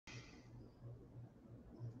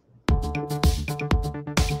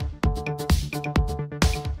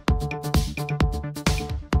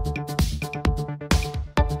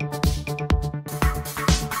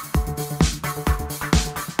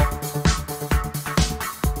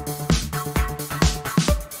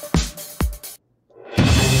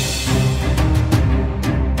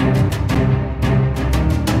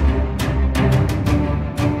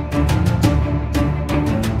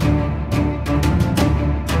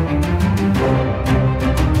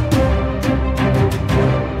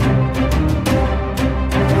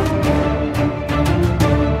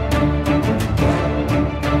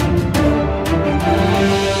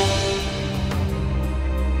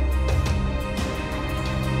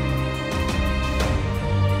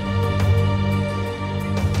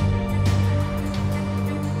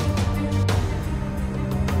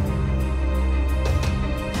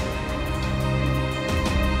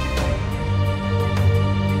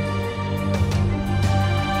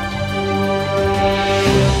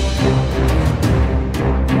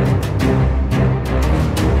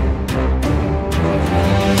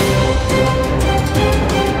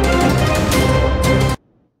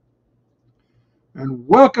and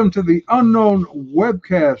welcome to the Unknown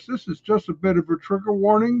Webcast. This is just a bit of a trigger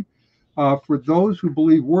warning for those who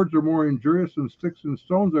believe words are more injurious than sticks and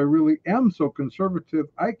stones. I really am so conservative,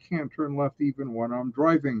 I can't turn left even when I'm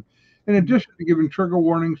driving. In addition to giving trigger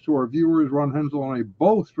warnings to our viewers, Ron Hensel and I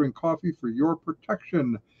both drink coffee for your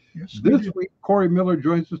protection. Yes, This week, Corey Miller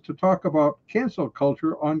joins us to talk about cancel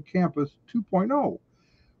culture on campus 2.0.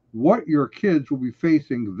 What your kids will be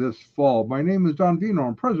facing this fall. My name is Don Vino.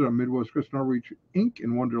 I'm president of Midwest Christian Outreach, Inc.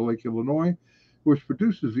 in Wonder Lake, Illinois, which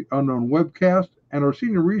produces the Unknown Webcast. And our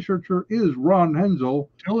senior researcher is Ron Hensel,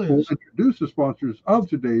 who will introduce the sponsors of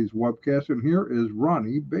today's webcast. And here is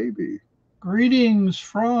Ronnie Baby. Greetings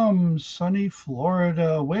from sunny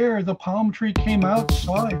Florida, where the palm tree came out,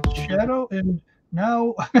 saw its shadow, and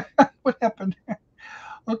now what happened?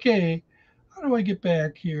 Okay, how do I get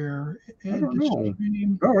back here? I don't know.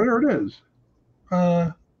 Oh, there it is.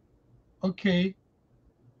 Okay.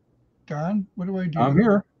 Don, what do I do? I'm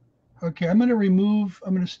here. Okay, I'm going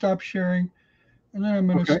to stop sharing, and then I'm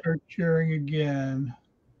going to start sharing again.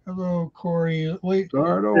 Hello, Corey. Wait.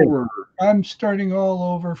 Start over. I'm starting all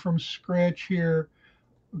over from scratch here.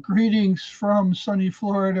 Greetings from sunny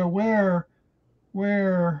Florida, where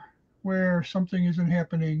something isn't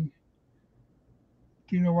happening.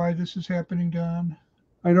 Do you know why this is happening, Don?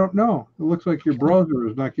 I don't know. It looks like your browser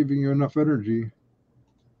is not giving you enough energy.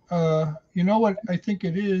 You know what I think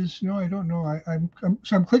it is? No, I don't know.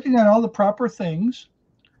 I'm clicking on all the proper things,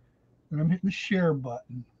 and I'm hitting the share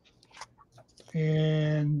button.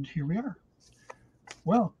 And here we are.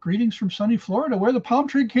 Well, greetings from sunny Florida, where the palm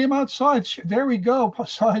tree came out, there we go,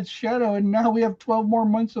 saw its shadow, and now we have 12 more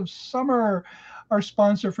months of summer. Our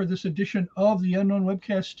sponsor for this edition of the Unknown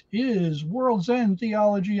Webcast is World's End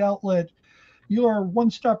Theology Outlet, your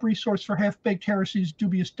one-stop resource for half-baked heresies,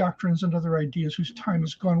 dubious doctrines, and other ideas whose time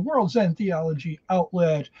is gone. World's End Theology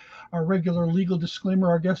Outlet. Our regular legal disclaimer,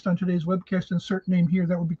 our guest on today's webcast, insert name here,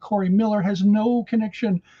 that would be Corey Miller, has no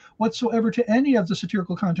connection whatsoever to any of the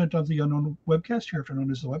satirical content of the Unknown Webcast, hereafter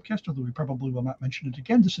known as the Webcast, although we probably will not mention it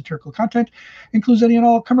again. The satirical content includes any and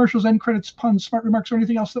all commercials, end credits, puns, smart remarks, or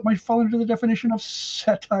anything else that might fall under the definition of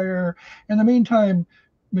satire. In the meantime,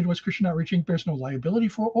 Midwest Christian Outreach Inc. bears no liability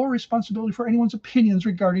for or responsibility for anyone's opinions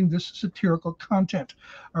regarding this satirical content.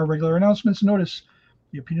 Our regular announcements notice: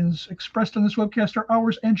 the opinions expressed on this webcast are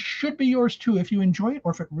ours and should be yours too. If you enjoy it,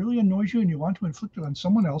 or if it really annoys you and you want to inflict it on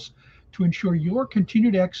someone else, to ensure your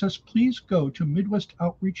continued access, please go to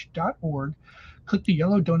midwestoutreach.org, click the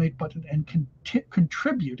yellow donate button, and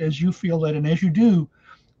contribute as you feel led. And as you do,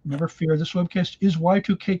 never fear, this webcast is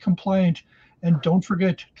Y2K compliant. And don't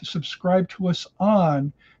forget to subscribe to us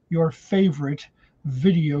on your favorite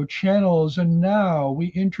video channels. And now we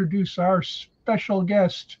introduce our special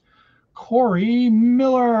guest, Corey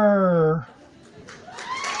Miller.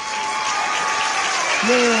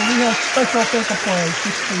 Yeah, we have special fake applause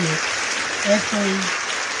just for you. Actually,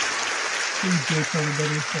 please do it for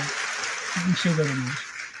everybody. So you can say that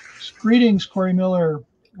anyways. Greetings, Corey Miller.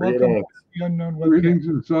 Welcome to the Unknown Webcast. Greetings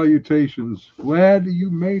and salutations. Glad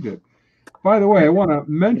you made it. By the way, I want to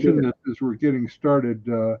mention this as we're getting started.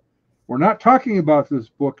 We're not talking about this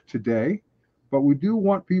book today, but we do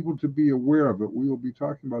want people to be aware of it. We will be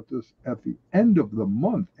talking about this at the end of the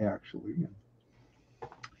month, actually.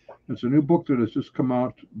 It's a new book that has just come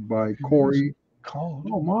out by Corey. Oh,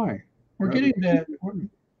 my. We're getting that.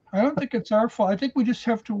 I don't think it's our fault. I think we just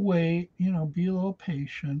have to wait, be a little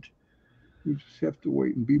patient. We just have to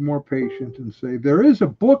wait and be more patient and say, there is a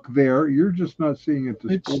book there. You're just not seeing it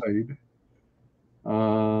displayed.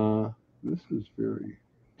 This is very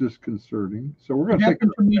disconcerting. So we're going to take it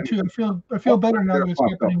to me too. I feel better now that it's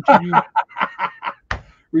happening to you.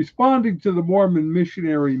 Responding to the Mormon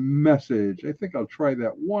missionary message. I think I'll try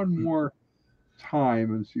that one more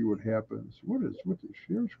time and see what happens. What is with the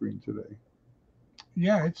share screen today?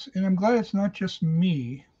 Yeah, and I'm glad it's not just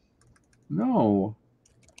me. No.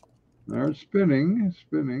 They're spinning.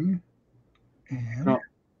 And no,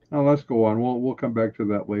 let's go on. We'll come back to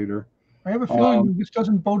that later. I have a feeling this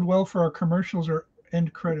doesn't bode well for our commercials or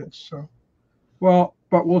end credits. So, well,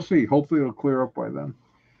 but we'll see. Hopefully, it'll clear up by then.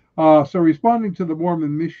 So, responding to the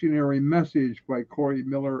Mormon missionary message by Corey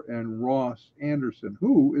Miller and Ross Anderson.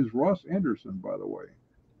 Who is Ross Anderson, by the way?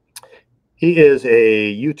 He is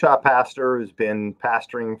a Utah pastor who's been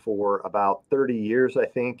pastoring for about 30 years, I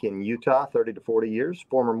think, in Utah, 30 to 40 years.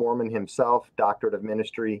 Former Mormon himself, doctorate of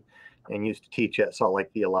ministry, and used to teach at Salt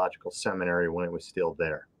Lake Theological Seminary when it was still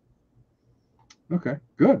there. Okay,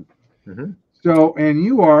 good. Mm-hmm. So, and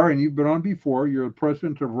you've been on before, you're the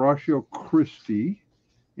president of Ratio Christi,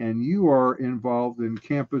 and you are involved in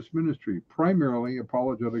campus ministry, primarily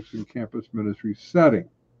apologetics in campus ministry setting.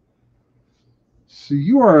 So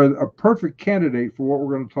you are a perfect candidate for what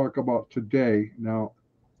we're going to talk about today. Now,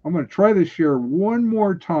 I'm going to try to share one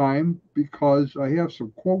more time because I have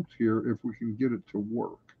some quotes here if we can get it to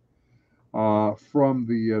work. From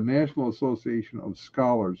the National Association of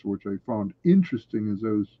Scholars, which I found interesting as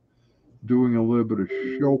I was doing a little bit of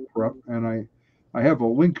show prep. And I have a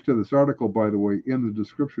link to this article, by the way, in the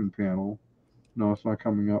description panel. No, it's not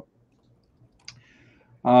coming up.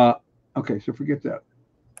 Okay, so forget that.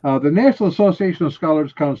 The National Association of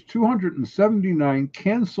Scholars counts 279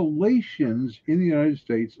 cancellations in the United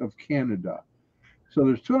States of Canada. So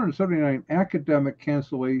there's 279 academic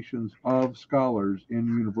cancellations of scholars in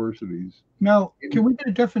universities. Now, can we get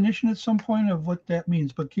a definition at some point of what that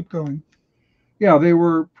means? But keep going. Yeah, they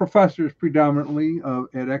were professors predominantly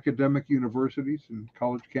at academic universities and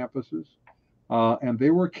college campuses, and they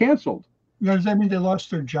were canceled. Now, does that mean they lost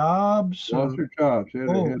their jobs? Lost their jobs. They had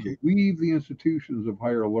Okay. to leave the institutions of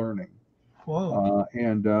higher learning. Whoa.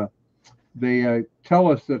 They tell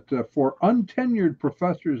us that for untenured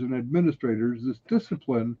professors and administrators, this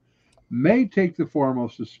discipline may take the form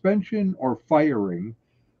of suspension or firing,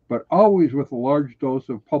 but always with a large dose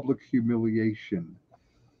of public humiliation.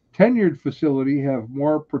 Tenured facility have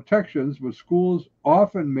more protections, but schools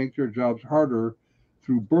often make their jobs harder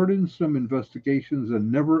through burdensome investigations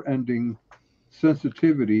and never-ending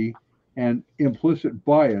sensitivity and implicit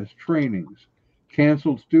bias trainings.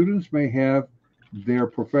 Canceled students may have their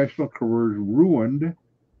professional careers ruined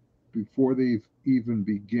before they even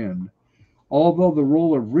begin. Although the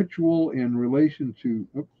role of ritual in relation to,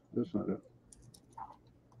 oops, that's not it.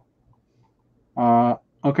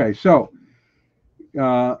 Okay, so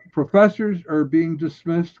professors are being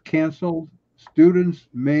dismissed, canceled. Students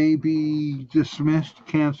may be dismissed,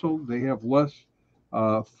 canceled. They have less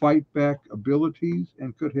fight back abilities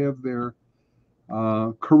and could have their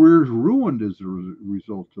careers ruined as a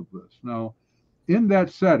result of this. Now, in that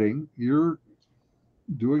setting, you're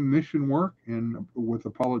doing mission work and with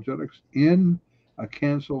apologetics in a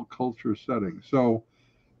cancel culture setting. So,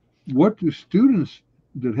 what do students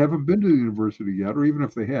that haven't been to the university yet, or even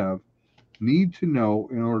if they have, need to know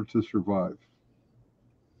in order to survive?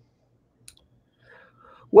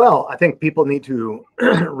 Well, I think people need to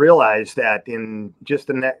realize that in just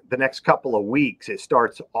the next couple of weeks, it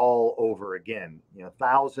starts all over again. You know,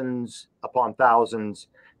 thousands upon thousands,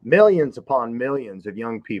 millions upon millions of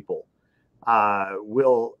young people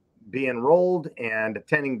will be enrolled and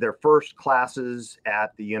attending their first classes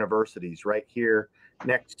at the universities. Right here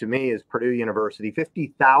next to me is Purdue University.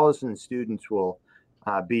 50,000 students will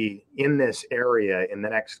be in this area in the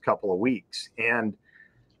next couple of weeks. And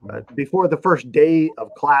before the first day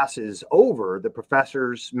of class is over, the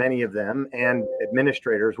professors, many of them, and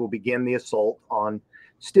administrators will begin the assault on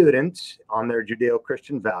students, on their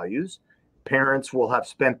Judeo-Christian values. Parents will have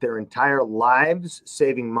spent their entire lives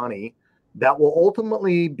saving money that will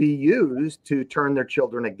ultimately be used to turn their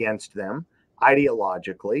children against them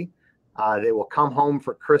ideologically. They will come home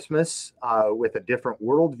for Christmas with a different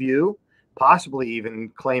worldview, possibly even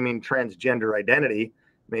claiming transgender identity.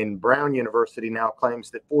 I mean, Brown University now claims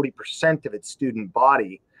that 40% of its student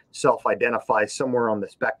body self-identifies somewhere on the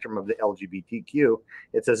spectrum of the LGBTQ.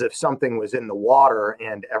 It's as if something was in the water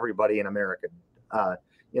and everybody in America,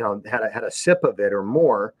 had a sip of it or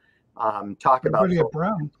more. Talk about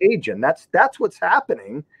contagion. That's what's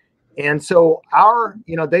happening. And so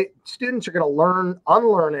students are going to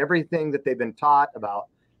unlearn everything that they've been taught about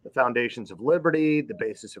the foundations of liberty, the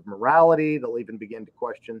basis of morality. They'll even begin to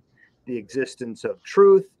question the existence of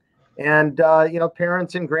truth. And,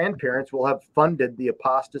 parents and grandparents will have funded the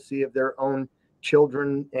apostasy of their own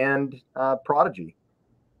children and prodigy.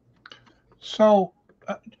 So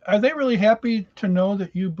are they really happy to know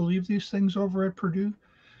that you believe these things over at Purdue?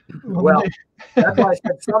 Well, that's why I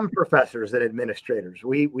said some professors and administrators.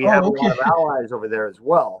 We have a lot of allies over there as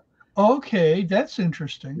well. Okay, that's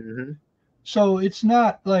interesting. Mm-hmm. So it's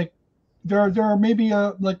not like there are maybe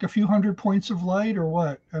a few hundred points of light, or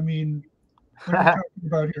what? I mean, what are you talking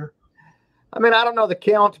about here? I mean, I don't know the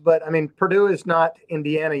count, but I mean, Purdue is not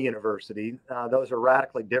Indiana University. Those are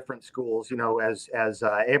radically different schools. You know, as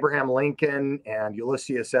Abraham Lincoln and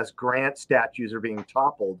Ulysses S. Grant statues are being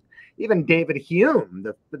toppled, even David Hume,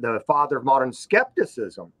 the father of modern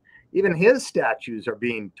skepticism, even his statues are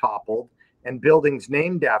being toppled, and buildings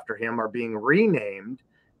named after him are being renamed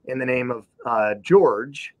in the name of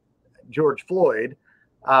George Floyd.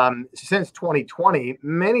 Since 2020,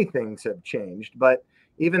 many things have changed, but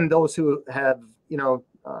even those who have,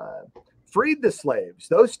 freed the slaves,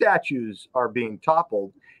 those statues are being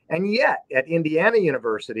toppled. And yet at Indiana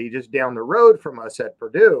University, just down the road from us at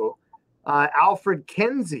Purdue, Alfred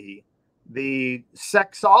Kinsey, the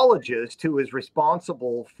sexologist who is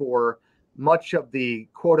responsible for much of the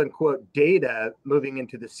quote unquote data moving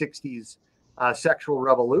into the 60s sexual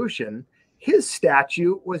revolution, his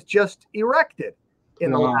statue was just erected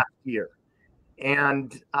in the last year.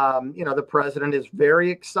 And, the president is very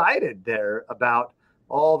excited there about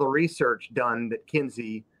all the research done that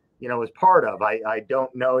Kinsey, is part of. I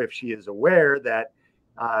don't know if she is aware that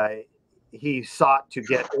he sought to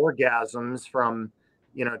get orgasms from,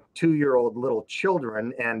 2-year-old little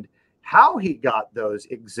children, and how he got those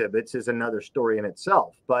exhibits is another story in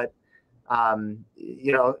itself. But,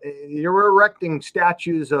 you're erecting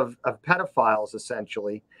statues of pedophiles,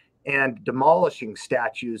 essentially, and demolishing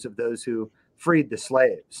statues of those who freed the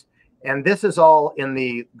slaves. And this is all in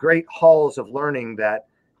the great halls of learning that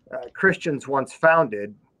Christians once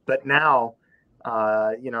founded, but now,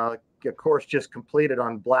 a course just completed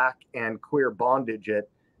on Black and queer bondage at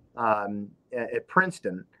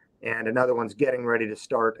Princeton, and another one's getting ready to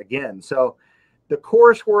start again. So the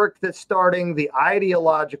coursework that's starting, the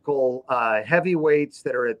ideological heavyweights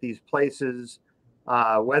that are at these places,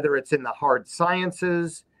 whether it's in the hard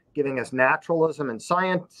sciences, giving us naturalism and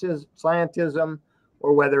scientism,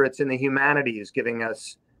 or whether it's in the humanities, giving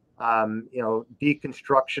us,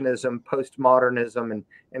 deconstructionism, postmodernism,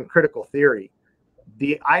 and critical theory.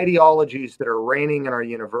 The ideologies that are reigning in our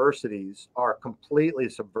universities are completely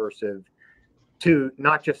subversive to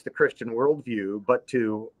not just the Christian worldview, but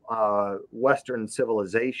to Western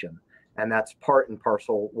civilization. And that's part and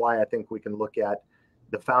parcel why I think we can look at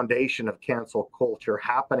the foundation of cancel culture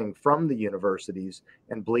happening from the universities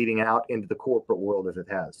and bleeding out into the corporate world as it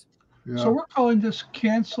has. Yeah. So we're calling this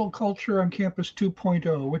cancel culture on campus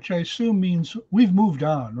 2.0, which I assume means we've moved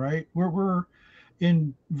on, right? We're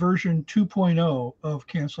in version 2.0 of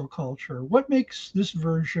cancel culture. What makes this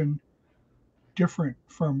version different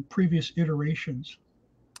from previous iterations?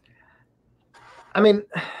 I mean,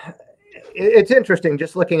 it's interesting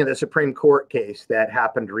just looking at the Supreme Court case that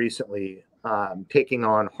happened recently, taking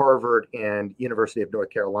on Harvard and University of North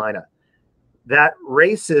Carolina. That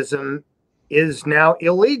racism is now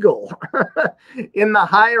illegal in the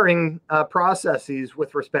hiring processes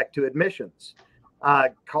with respect to admissions.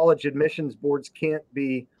 College admissions boards can't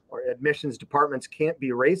be, or admissions departments can't be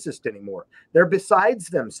racist anymore. They're besides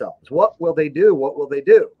themselves. What will they do? What will they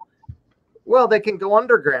do? Well, they can go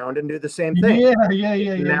underground and do the same thing. Now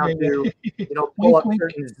pull up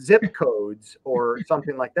certain zip codes or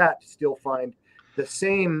something like that to still find the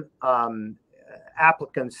same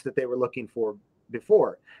applicants that they were looking for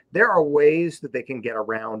before. There are ways that they can get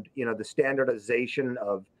around, the standardization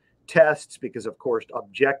of tests, because of course,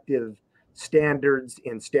 objective standards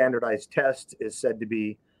in standardized tests is said to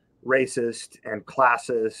be racist and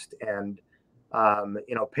classist and,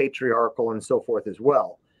 patriarchal and so forth as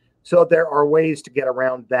well. So there are ways to get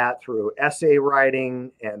around that through essay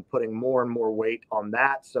writing and putting more and more weight on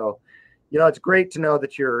that. So, it's great to know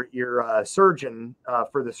that your surgeon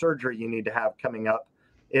for the surgery you need to have coming up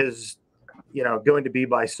is, going to be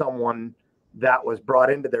by someone that was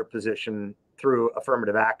brought into their position through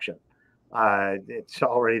affirmative action. It's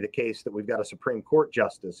already the case that we've got a Supreme Court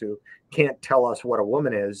justice who can't tell us what a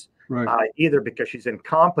woman is, right, either because she's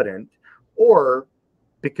incompetent or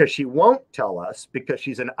because she won't tell us because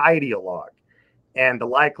she's an ideologue. And the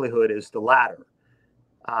likelihood is the latter.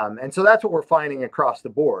 And so that's what we're finding across the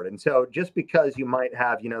board. And so just because you might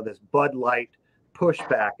have, this Bud Light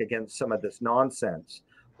pushback against some of this nonsense,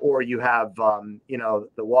 or you have, the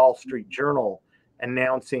Wall Street Journal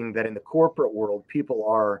announcing that in the corporate world, people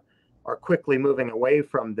are quickly moving away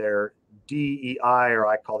from their DEI, or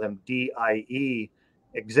I call them DIE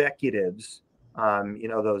executives,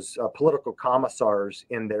 those political commissars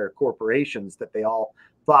in their corporations that they all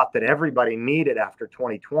thought that everybody needed after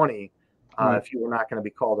 2020, if you were not going to be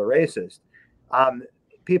called a racist.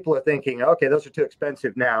 People are thinking, okay, those are too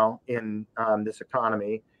expensive now in this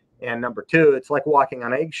economy. And number two, it's like walking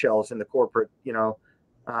on eggshells in the corporate,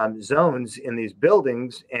 zones in these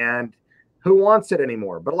buildings, and who wants it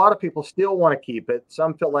anymore? But a lot of people still want to keep it.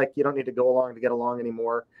 Some feel like you don't need to go along to get along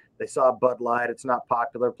anymore. They saw Bud Light, it's not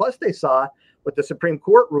popular. Plus they saw with the Supreme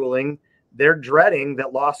Court ruling, they're dreading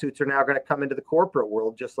that lawsuits are now going to come into the corporate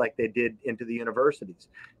world, just like they did into the universities.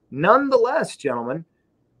 Nonetheless, gentlemen,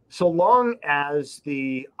 so long as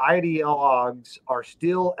the ideologues are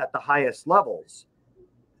still at the highest levels,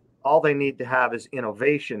 all they need to have is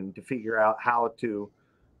innovation to figure out how to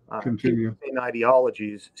continue in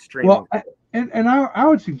ideologies streaming. Well, I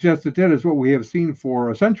would suggest that is what we have seen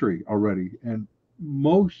for a century already, and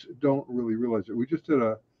most don't really realize it. We just did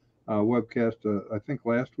a webcast, I think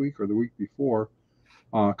last week or the week before,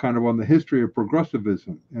 kind of on the history of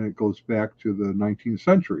progressivism, and it goes back to the 19th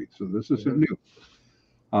century. So this isn't new.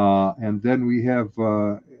 And then we have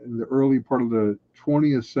in the early part of the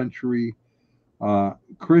 20th century,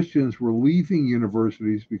 Christians were leaving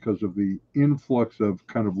universities because of the influx of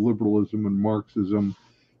kind of liberalism and Marxism,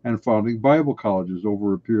 and founding Bible colleges.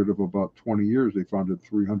 Over a period of about 20 years, they founded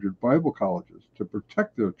 300 Bible colleges to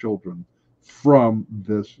protect their children from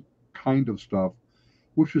this kind of stuff,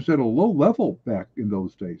 which was at a low level back in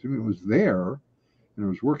those days. I mean, it was there and it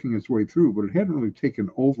was working its way through, but it hadn't really taken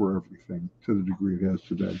over everything to the degree it has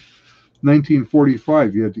today.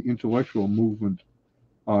 1945, you had the intellectual movement,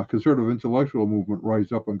 conservative intellectual movement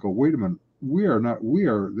rise up and go, wait a minute,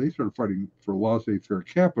 they started fighting for laissez-faire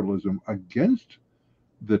capitalism against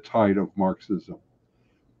the tide of Marxism.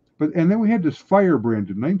 And then we had this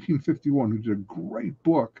firebrand in 1951 who did a great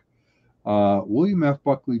book, William F.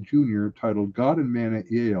 Buckley Jr., titled God and Man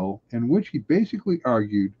at Yale, in which he basically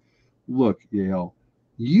argued, look, Yale,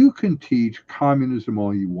 you can teach communism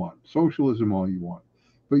all you want, socialism all you want,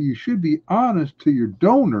 but you should be honest to your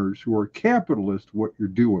donors who are capitalists what you're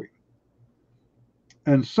doing.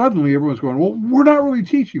 And suddenly everyone's going, well, we're not really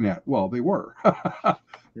teaching that. Well, they were.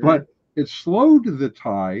 But it slowed the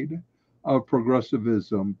tide of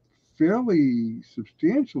progressivism fairly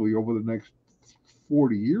substantially over the next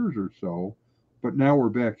 40 years or so. But now we're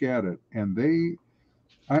back at it. And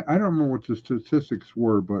I don't remember what the statistics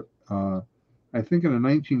were, but I think in the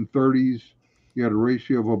 1930s, you had a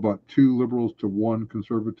ratio of about 2 liberals to 1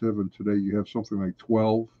 conservative, and today you have something like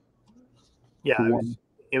 12. Yeah,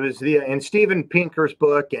 it was in Steven Pinker's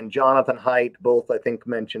book, and Jonathan Haidt both, I think,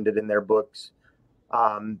 mentioned it in their books.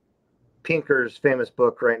 Pinker's famous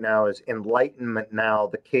book right now is Enlightenment Now,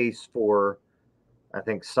 the Case for, I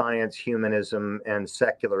think, Science, Humanism, and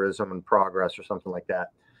Secularism and Progress, or something like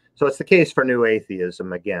that. So it's the case for new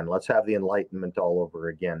atheism again. Let's have the Enlightenment all over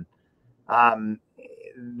again.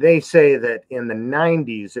 They say that in the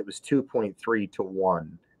 90s, it was 2.3 to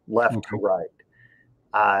 1, left to right.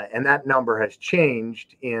 And that number has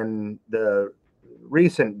changed in the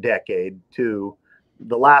recent decade to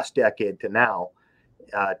the last decade to now.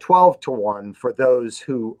 12 to 1 for those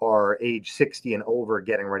who are age 60 and over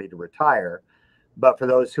getting ready to retire. But for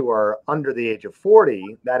those who are under the age of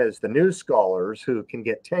 40, that is the new scholars who can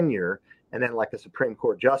get tenure and then, like a Supreme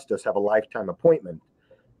Court justice, have a lifetime appointment.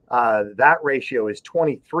 That ratio is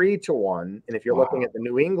 23 to 1. And if you're looking at the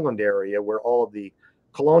New England area where all of the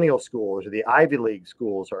colonial schools or the Ivy League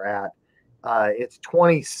schools are at, it's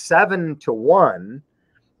 27 to 1.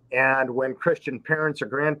 And when Christian parents or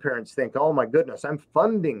grandparents think, oh my goodness, I'm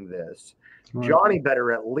funding this, Johnny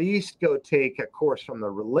better at least go take a course from the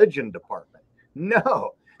religion department.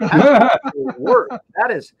 No, that's work.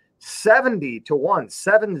 That is 70 to 1,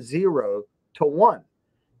 70 to 1.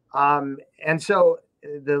 And so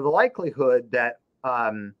the likelihood that,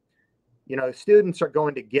 students are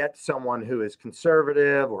going to get someone who is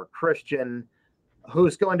conservative or Christian,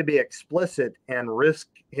 who's going to be explicit and risk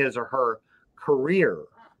his or her career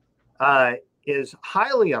is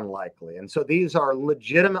highly unlikely. And so these are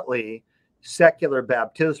legitimately secular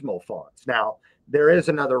baptismal fonts. Now, there is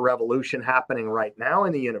another revolution happening right now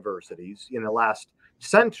in the universities. In the last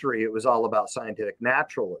century, it was all about scientific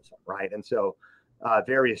naturalism, right? And so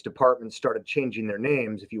various departments started changing their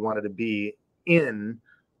names. If you wanted to be in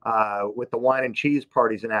with the wine and cheese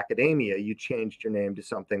parties in academia, you changed your name to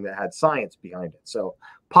something that had science behind it. So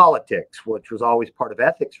politics, which was always part of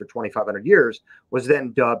ethics for 2,500 years, was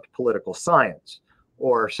then dubbed political science.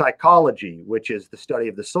 Or psychology, which is the study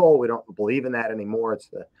of the soul. We don't believe in that anymore. It's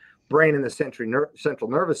the brain and the central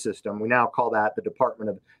nervous system. We now call that the Department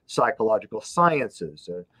of Psychological Sciences,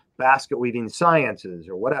 or basket weaving sciences,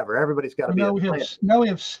 or whatever. Everybody's got to be. Now we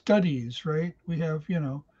have studies, right? We have,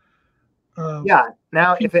 Now,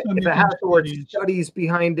 if it has the word studies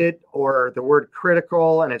behind it, or the word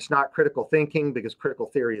critical, and it's not critical thinking, because critical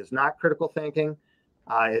theory is not critical thinking,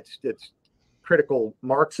 it's critical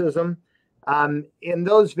Marxism. In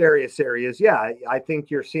those various areas, I think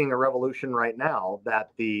you're seeing a revolution right now that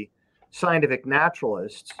the scientific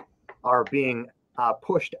naturalists are being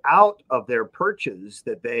pushed out of their perches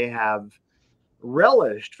that they have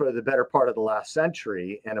relished for the better part of the last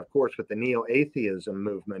century. And of course, with the neo-atheism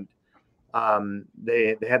movement,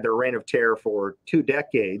 they had their reign of terror for 2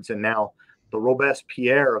 decades. And now the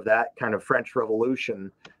Robespierre of that kind of French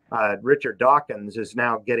Revolution, Richard Dawkins, is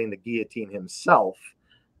now getting the guillotine himself.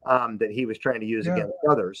 That he was trying to use against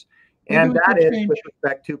others. And that is with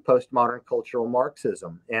respect to postmodern cultural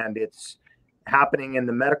Marxism. And it's happening in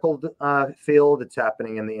the medical field. It's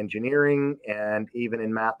happening in the engineering and even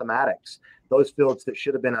in mathematics. Those fields that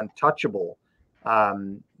should have been untouchable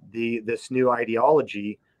this new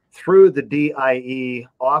ideology through the DIE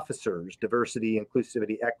officers, diversity,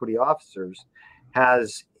 inclusivity, equity officers,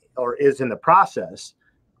 has or is in the process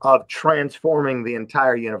of transforming the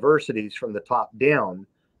entire universities from the top down.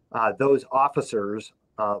 Those officers,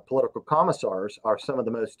 political commissars, are some of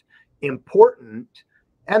the most important,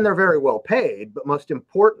 and they're very well paid, but most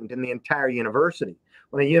important in the entire university.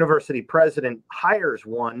 When a university president hires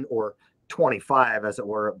one, or 25, as it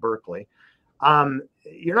were, at Berkeley,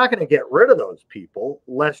 you're not going to get rid of those people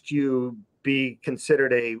lest you be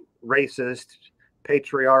considered a racist,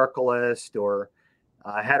 patriarchalist, or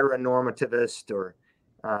heteronormativist, or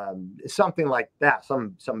something like that,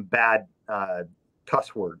 some bad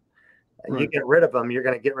cuss word. Right. You get rid of them, you're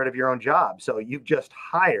going to get rid of your own job. So you've just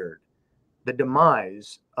hired the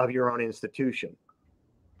demise of your own institution.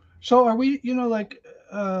 So are we, like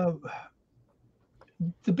the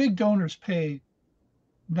big donors pay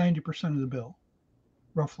 90% of the bill,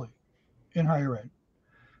 roughly, in higher ed.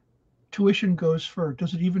 Tuition goes for,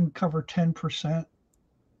 does it even cover 10%?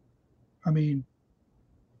 I mean,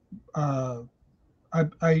 I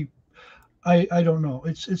don't know.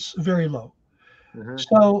 It's very low. Mm-hmm.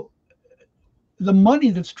 So the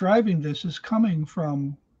money that's driving this is coming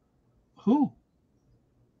from who?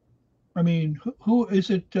 I mean, who is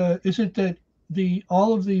it? Is it that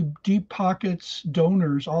all of the deep pockets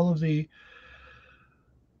donors, all of the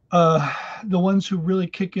ones who really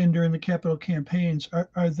kick in during the Capitol campaigns,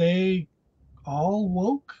 are they all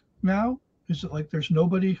woke now? Is it like there's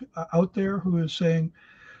nobody out there who is saying,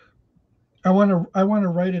 I want to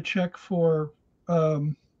write a check for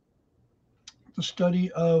the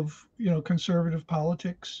study of conservative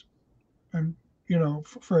politics, and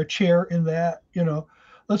for a chair in that,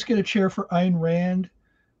 let's get a chair for Ayn Rand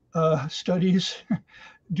studies.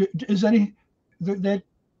 Is any that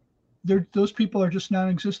those people are just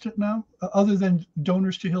non-existent now, other than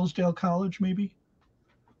donors to Hillsdale College, maybe?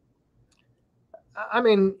 I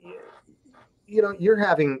mean,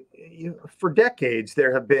 for decades,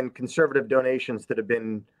 there have been conservative donations that have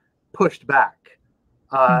been pushed back,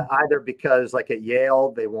 either because, like at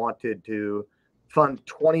Yale, they wanted to fund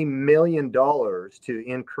 $20 million to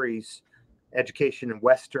increase education in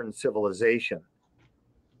Western civilization.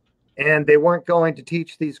 And they weren't going to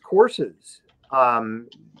teach these courses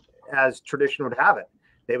as tradition would have it.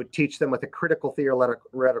 They would teach them with a critical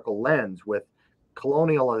theoretical lens, with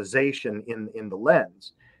colonialization in the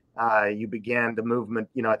lens. You began the movement,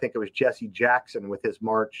 I think it was Jesse Jackson with his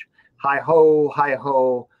march, hi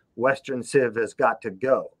ho, Western Civ has got to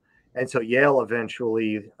go. And so Yale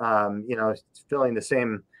eventually, feeling the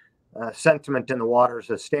same sentiment in the waters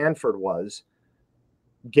as Stanford was,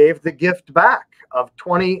 gave the gift back of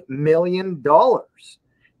 $20 million.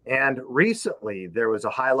 And recently there was a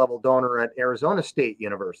high-level donor at Arizona State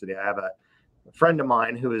University. I have a friend of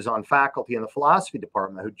mine who is on faculty in the philosophy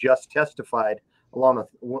department who just testified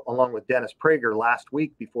along with Dennis Prager last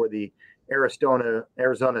week before the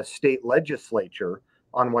Arizona State Legislature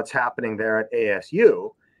on what's happening there at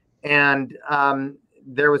ASU. And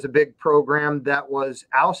there was a big program that was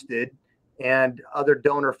ousted, and other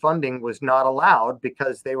donor funding was not allowed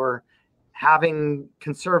because they were having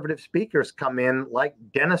conservative speakers come in like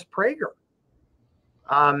Dennis Prager.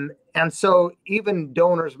 And so even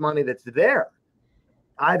donors' money that's there,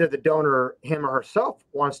 either the donor, him or herself,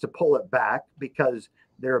 wants to pull it back because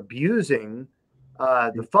they're abusing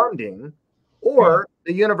the funding, or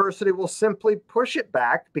the university will simply push it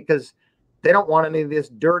back because they don't want any of this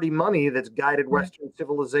dirty money that's guided Western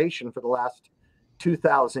civilization for the last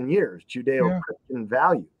 2,000 years, Judeo-Christian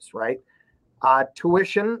values, right?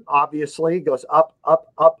 Tuition obviously goes up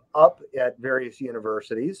at various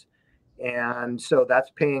universities. And so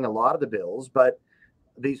that's paying a lot of the bills. But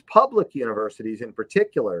these public universities in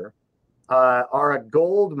particular are a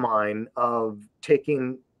gold mine of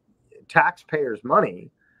taking taxpayers'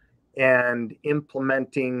 money and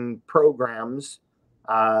implementing programs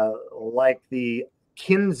like the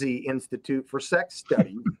Kinsey Institute for Sex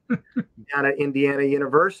Studies down at Indiana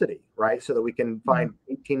University, right? So that we can find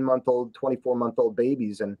 18-month-old, 24-month-old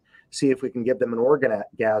babies and see if we can give them an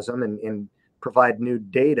orgasm and provide new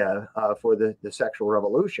data for the sexual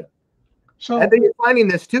revolution. So, and then you're finding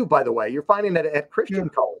this too, by the way. You're finding that at Christian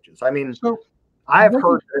colleges. I mean, I have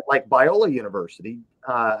heard that like Biola University,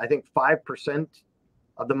 I think 5%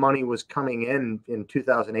 of the money was coming in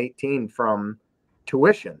 2018 from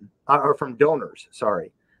tuition, or from donors,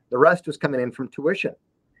 sorry. The rest was coming in from tuition.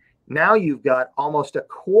 Now you've got almost a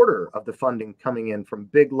quarter of the funding coming in from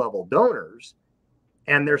big level donors.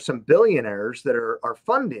 And there's some billionaires that are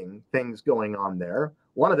funding things going on there.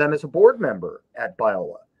 One of them is a board member at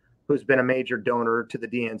Biola, who's been a major donor to the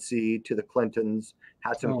DNC, to the Clintons,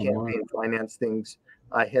 had some campaign finance things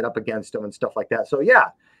hit up against him and stuff like that. So yeah,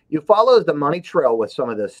 you follow the money trail with some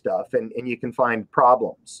of this stuff, and you can find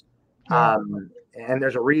problems. And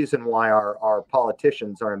there's a reason why our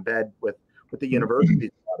politicians are in bed with the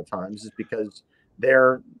universities a lot of times, is because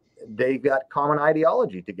they've got common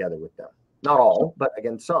ideology together with them. Not all, but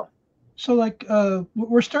again, some. So like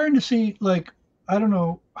we're starting to see, like, I don't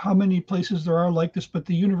know how many places there are like this, but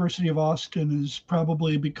the University of Austin has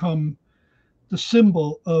probably become the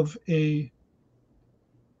symbol of a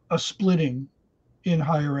splitting in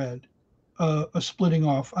higher ed, a splitting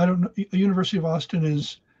off. I don't know. The University of Austin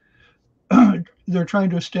is they're trying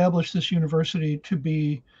to establish this university to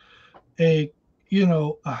be a,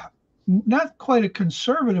 not quite a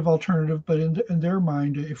conservative alternative, but in their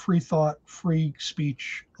mind, a free thought, free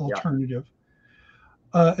speech alternative.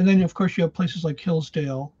 And then, of course, you have places like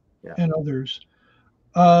Hillsdale and others.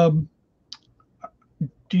 Do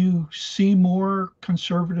you see more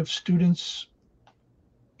conservative students,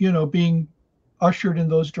 being ushered in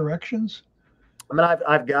those directions? I mean,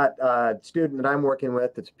 I've got a student that I'm working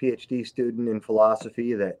with that's a PhD student in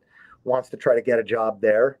philosophy that wants to try to get a job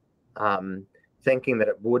there, thinking that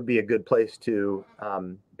it would be a good place to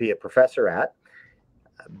be a professor at.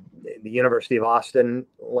 The University of Austin,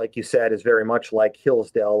 like you said, is very much like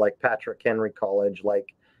Hillsdale, like Patrick Henry College,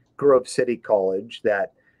 like Grove City College,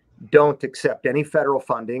 that don't accept any federal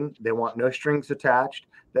funding. They want no strings attached.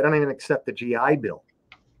 They don't even accept the GI Bill,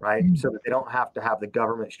 right? So that they don't have to have the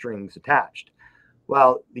government strings attached.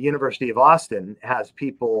 Well, the University of Austin has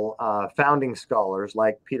people, founding scholars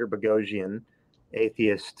like Peter Boghossian,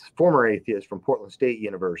 former atheist from Portland State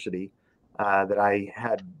University, that I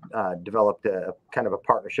had developed a kind of a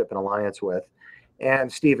partnership and alliance with,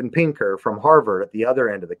 and Steven Pinker from Harvard at the other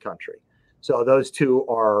end of the country. So those two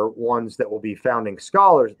are ones that will be founding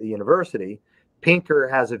scholars at the university. Pinker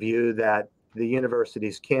has a view that the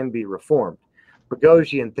universities can be reformed.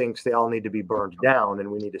 Boghossian thinks they all need to be burned down and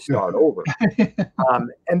we need to start over.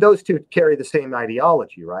 And those two carry the same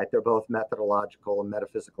ideology, right? They're both methodological and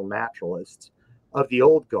metaphysical naturalists of the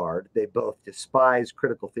old guard. They both despise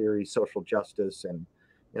critical theory, social justice, and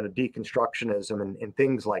deconstructionism and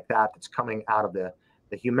things like that that's coming out of the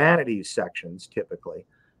humanities sections typically.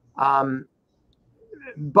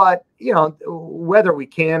 But whether we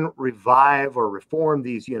can revive or reform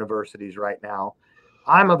these universities right now,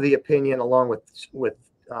 I'm of the opinion, along with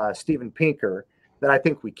Steven Pinker, that I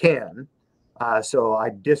think we can. So I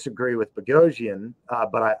disagree with Boghossian,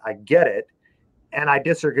 but I get it. And I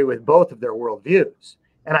disagree with both of their worldviews.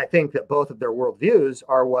 And I think that both of their worldviews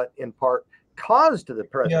are what, in part, caused the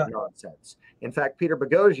present nonsense. In fact, Peter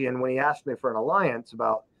Boghossian, when he asked me for an alliance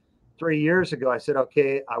about 3 years ago, I said,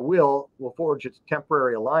 okay, we'll forge a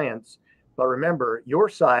temporary alliance. But remember, your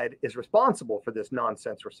side is responsible for this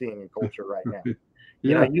nonsense we're seeing in culture right now.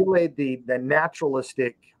 You laid the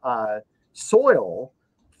naturalistic soil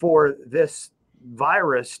for this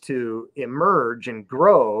virus to emerge and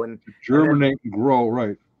grow and germinate and grow,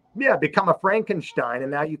 right? Yeah, become a Frankenstein, and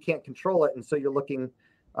now you can't control it, and so you're looking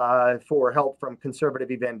for help from conservative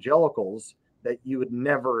evangelicals that you would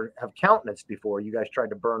never have countenanced before. You guys tried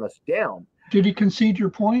to burn us down. Did he concede your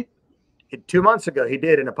point? 2 months ago, he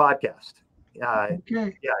did in a podcast.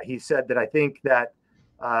 Okay. Yeah, he said that I think that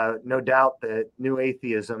no doubt that new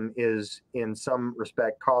atheism is in some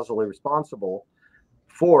respect causally responsible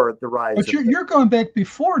for the rise. But you're going back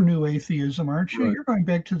before new atheism, aren't you? Right. You're going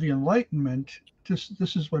back to the Enlightenment.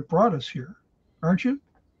 This is what brought us here, aren't you?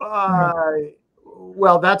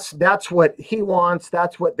 Well, that's what he wants.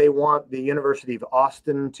 That's what they want the University of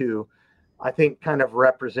Austin to, I think, kind of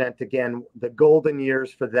represent, again, the golden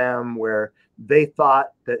years for them, where they thought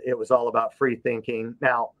that it was all about free thinking.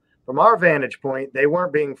 Now, from our vantage point, they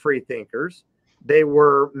weren't being free thinkers. They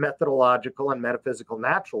were methodological and metaphysical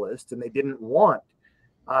naturalists, and they didn't want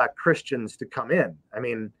Christians to come in. I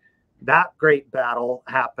mean, that great battle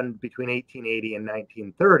happened between 1880 and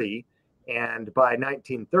 1930. And by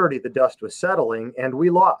 1930, the dust was settling and we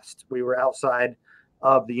lost. We were outside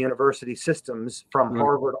of the university systems from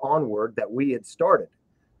Harvard onward that we had started,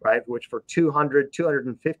 right? Which for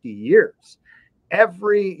 250 years,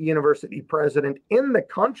 every university president in the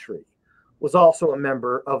country was also a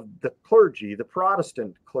member of the clergy, the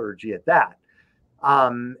Protestant clergy at that.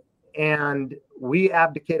 And we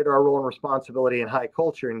abdicated our role and responsibility in high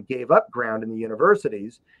culture and gave up ground in the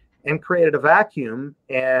universities and created a vacuum,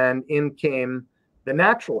 and in came the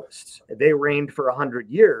naturalists. They reigned for 100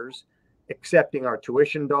 years, accepting our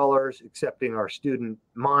tuition dollars, accepting our student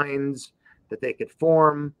minds that they could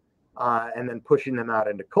form, and then pushing them out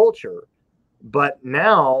into culture. But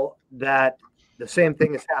now that the same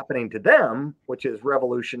thing is happening to them, which is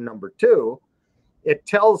revolution number 2, it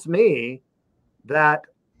tells me that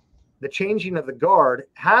the changing of the guard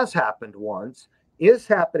has happened once, is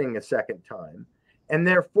happening a second time, and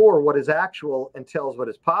therefore what is actual entails what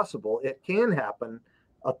is possible. It can happen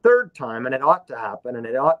a third time, and it ought to happen, and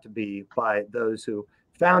it ought to be by those who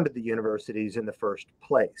founded the universities in the first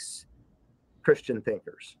place, Christian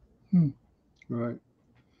thinkers. Right.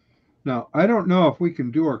 Now, I don't know if we can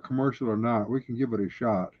do our commercial or not. We can give it a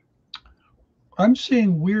shot. I'm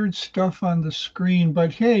seeing weird stuff on the screen,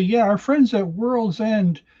 but hey, yeah, our friends at World's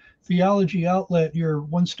End Theology Outlet, your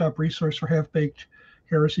one-stop resource for half-baked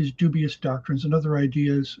heresies, dubious doctrines, and other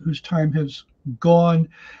ideas whose time has gone,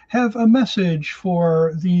 have a message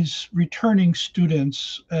for these returning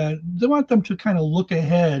students. They want them to kind of look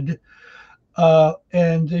ahead.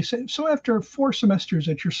 And they say, so after 4 semesters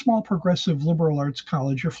at your small progressive liberal arts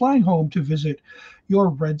college, you're flying home to visit your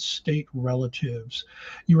red state relatives.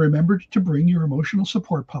 You remembered to bring your emotional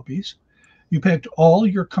support puppies. You packed all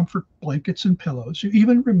your comfort blankets and pillows. You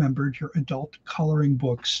even remembered your adult coloring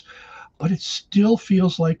books, but it still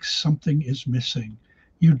feels like something is missing.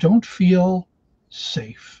 You don't feel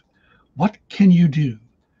safe. What can you do?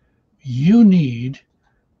 You need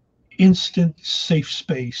Instant Safe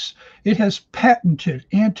Space. It has patented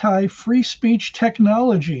anti-free speech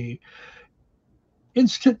technology.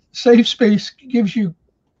 Instant Safe Space gives you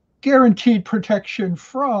guaranteed protection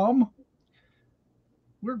from,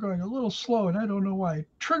 we're going a little slow and I don't know why,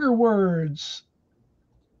 trigger words,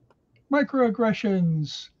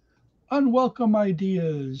 microaggressions, unwelcome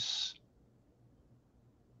ideas,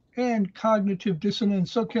 and cognitive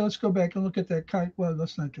dissonance. Okay, let's go back and look at that. Well,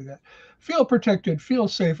 let's not do that. Feel protected, feel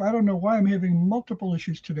safe. I don't know why I'm having multiple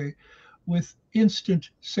issues today with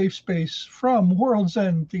Instant Safe Space from World's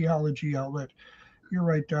End Theology Outlet. You're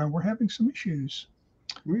right, Don. We're having some issues.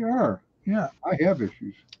 We are. Yeah. I have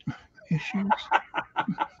issues. Issues?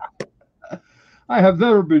 I have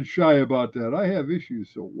never been shy about that. I have issues,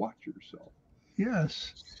 so watch yourself.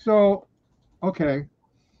 Yes. So, okay.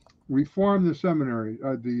 Reform the seminary,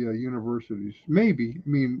 the universities. Maybe. I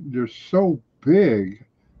mean, they're so big.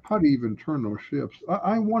 How do you even turn those ships?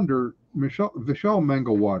 I wonder, Vishal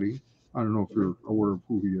Mangalwadi, I don't know if you're aware of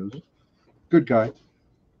who he is. Good guy.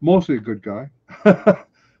 Mostly a good guy.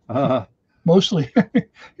 Mostly.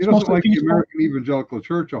 He doesn't like the American Evangelical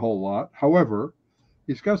Church a whole lot. However,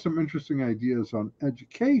 he's got some interesting ideas on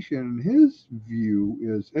education. And his view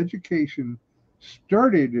is education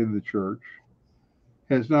started in the church,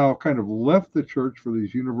 has now kind of left the church for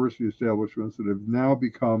these university establishments that have now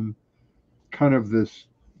become kind of this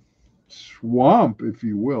swamp, if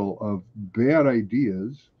you will, of bad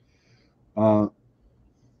ideas.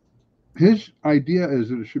 His idea is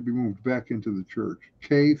that it should be moved back into the church,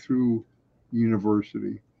 K through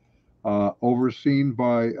university, overseen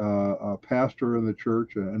by a pastor in the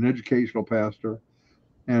church, an educational pastor.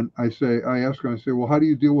 And I ask him, I say, well, how do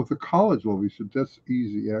you deal with the college level? He said, that's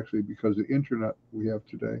easy, actually, because the internet we have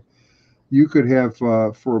today. You could have,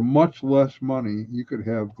 for much less money, you could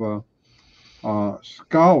have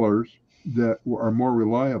scholars that are more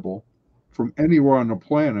reliable from anywhere on the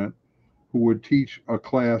planet who would teach a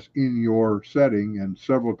class in your setting and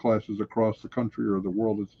several classes across the country or the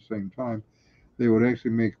world at the same time. They would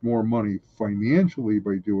actually make more money financially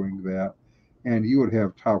by doing that, and you would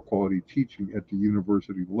have top quality teaching at the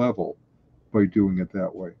university level by doing it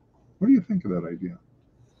that way. What do you think of that idea?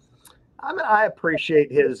 I mean, I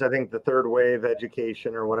appreciate his, I think, the third wave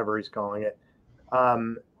education or whatever he's calling it. I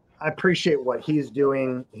appreciate what he's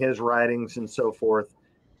doing, his writings and so forth,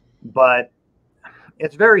 but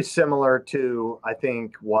it's very similar to, I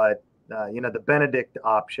think, what, the Benedict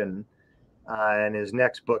option and his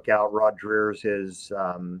next book out, Rod Dreher's, his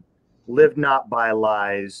Live Not by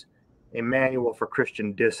Lies, a manual for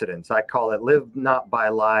Christian dissidents. I call it Live Not by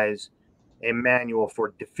Lies, a manual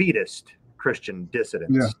for defeatist Christian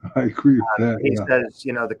dissidents. Yeah, I agree with that. He says,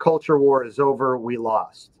 the culture war is over, we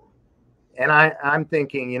lost. And I'm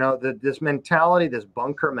thinking, this mentality, this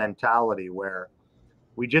bunker mentality where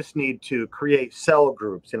we just need to create cell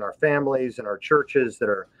groups in our families and our churches that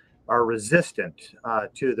are resistant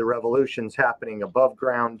to the revolutions happening above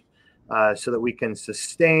ground so that we can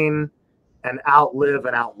sustain and outlive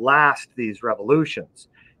and outlast these revolutions.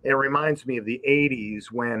 It reminds me of the 80s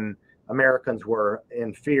when Americans were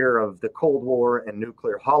in fear of the Cold War and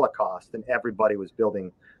nuclear holocaust, and everybody was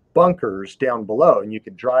building bunkers down below. And you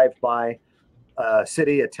could drive by a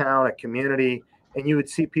city, a town, a community, and you would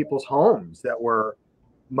see people's homes that were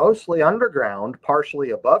mostly underground,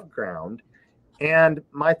 partially above ground. And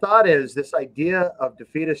my thought is this idea of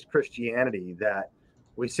defeatist Christianity, that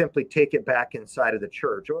We simply take it back inside of the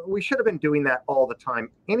church. We should have been doing that all the time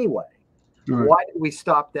anyway. Right. Why did we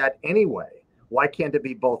stop that anyway? Why can't it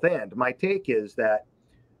be both and? My take is that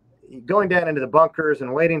going down into the bunkers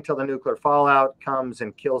and waiting till the nuclear fallout comes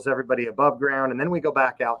and kills everybody above ground, and then we go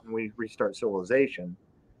back out and we restart civilization.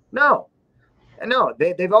 No,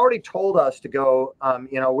 they've already told us to go,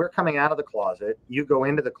 we're coming out of the closet, you go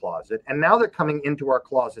into the closet, and now they're coming into our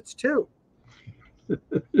closets too.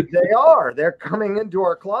 They're coming into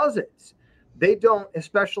our closets. They don't,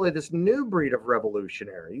 especially this new breed of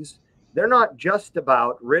revolutionaries, they're not just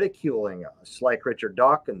about ridiculing us like Richard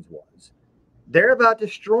Dawkins was. They're about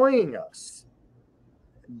destroying us.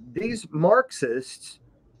 These Marxists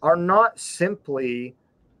are not simply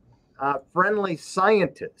friendly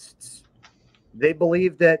scientists. They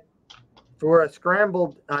believe that for a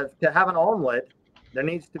scrambled, to have an omelet, there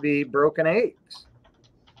needs to be broken eggs.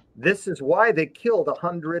 This is why they killed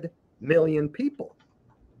 100 million people.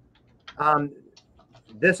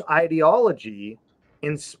 This ideology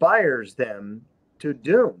inspires them to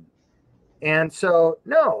doom. And so,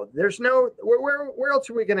 no, there's no, where else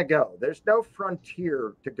are we going to go? There's no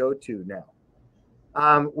frontier to go to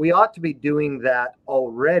now. We ought to be doing that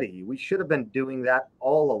already. We should have been doing that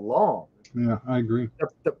all along. Yeah, I agree.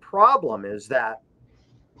 The problem is that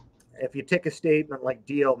if you take a statement like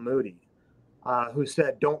D.L. Moody, who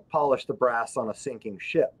said, don't polish the brass on a sinking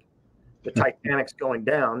ship. The Titanic's going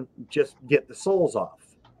down, just get the souls off.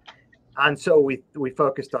 And so we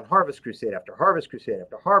focused on Harvest Crusade after Harvest Crusade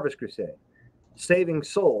after Harvest Crusade, saving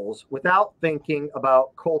souls without thinking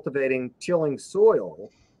about cultivating, tilling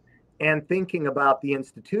soil, and thinking about the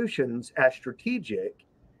institutions as strategic,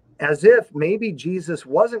 as if maybe Jesus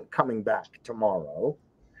wasn't coming back tomorrow.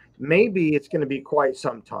 Maybe it's going to be quite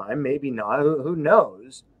some time, maybe not, who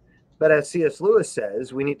knows? But as C.S. Lewis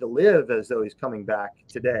says, we need to live as though he's coming back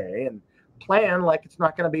today and plan like it's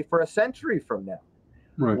not going to be for a century from now.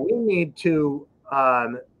 Right. We need to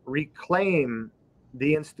reclaim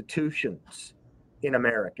the institutions in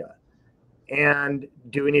America. And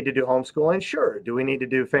do we need to do homeschooling? Sure. Do we need to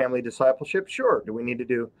do family discipleship? Sure. Do we need to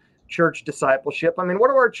do church discipleship? I mean, what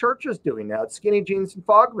are our churches doing now? It's skinny jeans and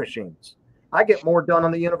fog machines. I get more done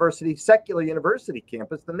on the secular university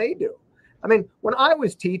campus than they do. I mean, when I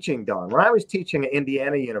was teaching, Don, when I was teaching at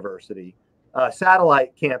Indiana University,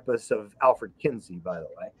 satellite campus of Alfred Kinsey, by the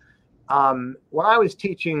way, when I was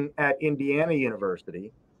teaching at Indiana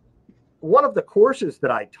University, one of the courses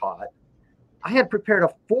that I taught, I had prepared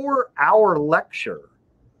a 4-hour lecture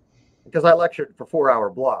because I lectured for 4-hour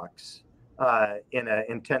blocks in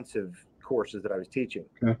intensive courses that I was teaching.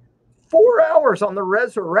 Okay. 4 hours on the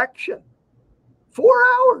resurrection. 4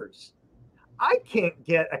 hours. I can't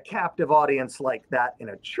get a captive audience like that in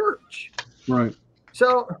a church. Right.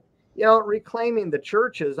 So, reclaiming the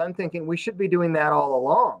churches, I'm thinking we should be doing that all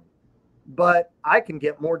along. But I can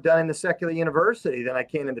get more done in the secular university than I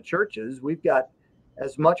can in the churches. We've got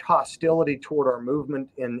as much hostility toward our movement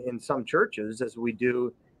in some churches as we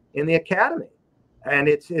do in the academy. And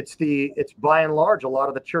it's by and large a lot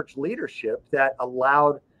of the church leadership that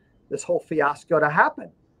allowed this whole fiasco to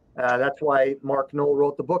happen. That's why Mark Knoll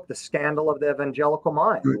wrote the book, The Scandal of the Evangelical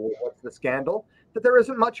Mind. What's the scandal? That there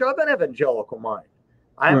isn't much of an evangelical mind.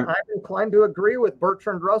 I'm inclined to agree with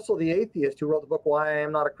Bertrand Russell, the atheist, who wrote the book, Why I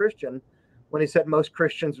Am Not a Christian, when he said most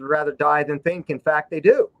Christians would rather die than think. In fact, they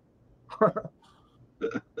do.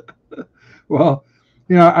 Well,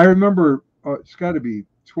 I remember it's got to be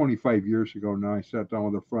 25 years ago now. I sat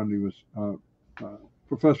down with a friend who was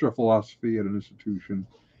professor of philosophy at an institution.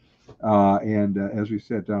 And as we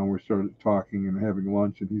sat down, we started talking and having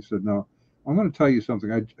lunch. And he said, "No, I'm going to tell you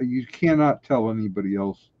something. You cannot tell anybody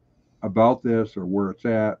else about this or where it's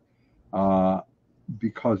at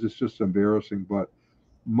because it's just embarrassing. But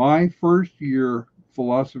my first year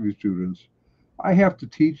philosophy students, I have to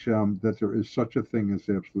teach them that there is such a thing as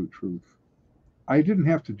absolute truth. I didn't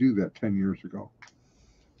have to do that 10 years ago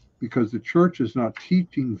because the church is not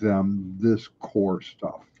teaching them this core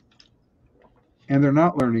stuff. And they're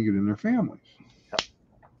not learning it in their families.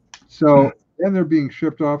 So then they're being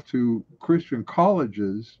shipped off to Christian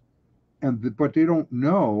colleges, but they don't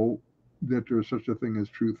know that there's such a thing as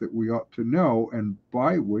truth that we ought to know, and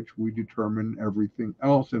by which we determine everything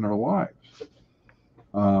else in our lives.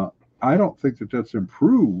 I don't think that that's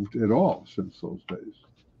improved at all since those days.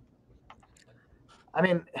 I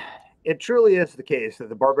mean, it truly is the case that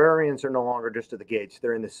the barbarians are no longer just at the gates,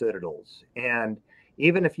 they're in the citadels. And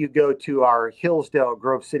even if you go to our Hillsdale,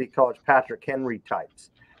 Grove City College, Patrick Henry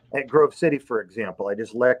types, at Grove City, for example, I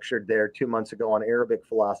just lectured there 2 months ago on Arabic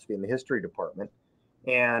philosophy in the history department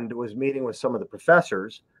and was meeting with some of the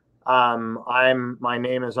professors My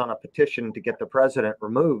name is on a petition to get the president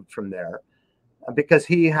removed from there because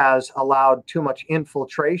he has allowed too much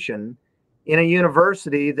infiltration in a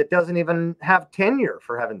university that doesn't even have tenure,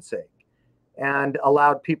 for heaven's sake, and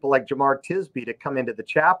allowed people like Jamar Tisby to come into the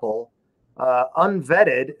chapel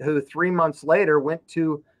unvetted, who 3 months later went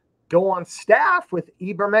to go on staff with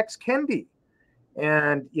Ibram X. Kendi.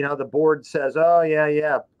 And, the board says, oh,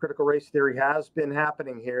 yeah, critical race theory has been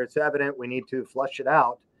happening here. It's evident. We need to flush it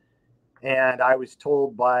out. And I was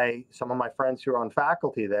told by some of my friends who are on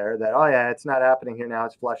faculty there that, oh, yeah, it's not happening here now.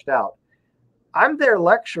 It's flushed out. I'm there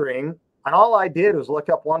lecturing, and all I did was look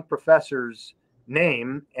up one professor's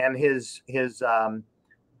name, and his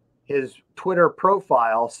Twitter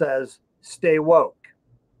profile says, "Stay woke."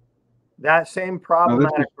 That same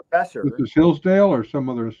problematic professor. This is Hillsdale or some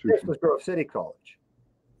other institution? This was Grove City College.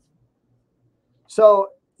 So,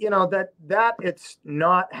 that it's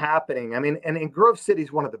not happening. I mean, and in Grove City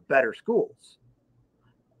is one of the better schools.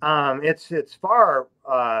 It's far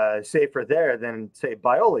safer there than, say,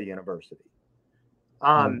 Biola University,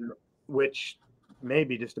 which may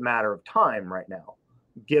be just a matter of time right now,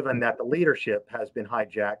 given that the leadership has been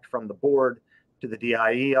hijacked from the board to the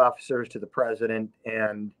DIE officers to the president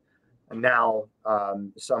and now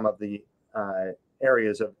some of the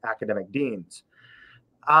areas of academic deans.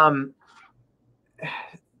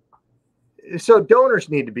 So donors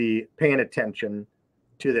need to be paying attention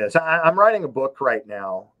to this. I'm writing a book right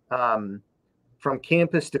now, From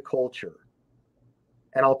Campus to Culture,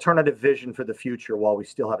 an alternative vision for the future while we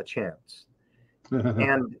still have a chance.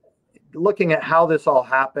 And looking at how this all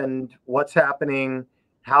happened, what's happening,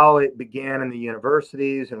 how it began in the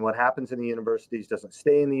universities, and what happens in the universities doesn't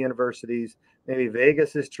stay in the universities. Maybe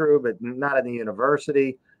Vegas is true, but not in the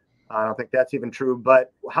university. I don't think that's even true.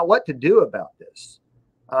 But what to do about this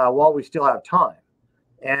while we still have time?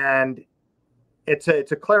 And it's a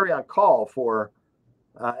clarion call for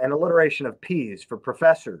an alliteration of P's for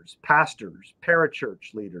professors, pastors,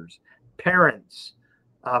 parachurch leaders, parents,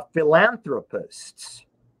 philanthropists,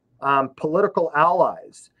 political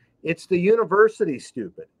allies. It's the university,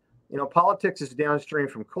 stupid. Politics is downstream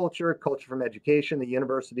from culture, culture from education. The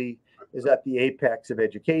university is at the apex of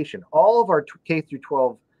education. All of our K through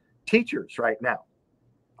 12 teachers right now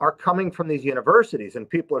are coming from these universities, and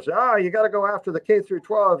people are saying, you got to go after the K through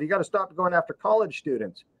 12. You got to stop going after college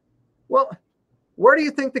students. Well, where do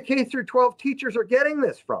you think the K through 12 teachers are getting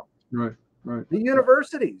this from? Right. The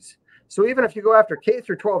universities. So even if you go after K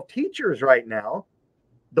through 12 teachers right now,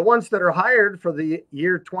 the ones that are hired for the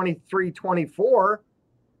year 23-24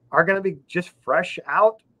 are going to be just fresh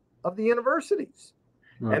out of the universities.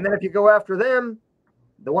 Right. And then if you go after them,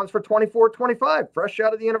 the ones for 24-25, fresh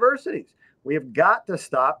out of the universities. We have got to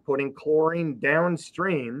stop putting chlorine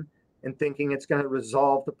downstream and thinking it's going to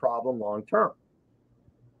resolve the problem long term.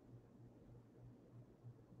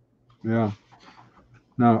 Yeah.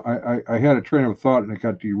 No, I had a train of thought and it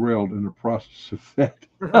got derailed in the process of that.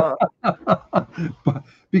 But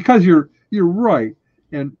because you're right.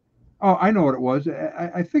 And I know what it was.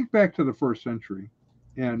 I think back to the first century,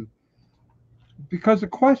 and because the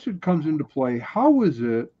question comes into play, how is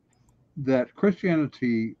it that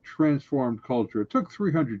Christianity transformed culture? It took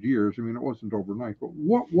 300 years. I mean, it wasn't overnight, but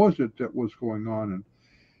what was it that was going on?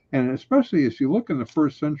 And especially as you look in the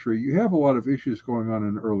first century, you have a lot of issues going on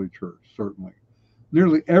in the early church, certainly.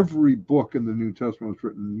 Nearly every book in the New Testament was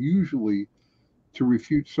written usually to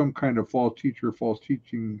refute some kind of false teacher, false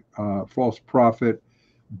teaching, false prophet,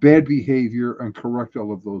 bad behavior, and correct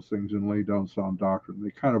all of those things and lay down sound doctrine.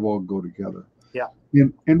 They kind of all go together. Yeah.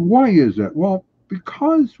 And why is that? Well,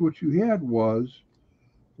 because what you had was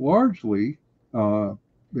largely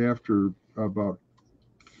after about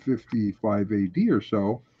 55 AD or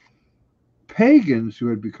so, pagans who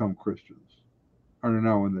had become Christians are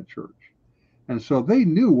now in the church. And so they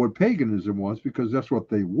knew what paganism was because that's what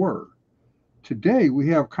they were. Today, we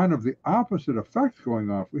have kind of the opposite effect going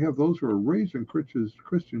on. We have those who are raised in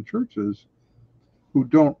Christian churches who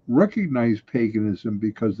don't recognize paganism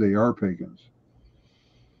because they are pagans.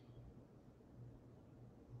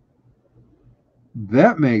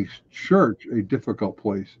 That makes church a difficult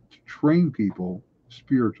place to train people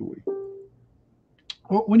spiritually.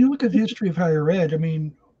 Well, when you look at the history of higher ed, I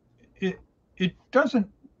mean, it doesn't,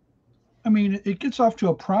 I mean, it gets off to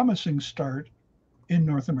a promising start in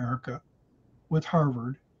North America with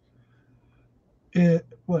Harvard.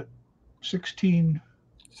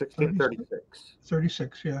 1636.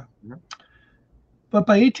 36, yeah. Mm-hmm. But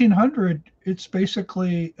by 1800, it's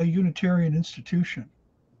basically a Unitarian institution.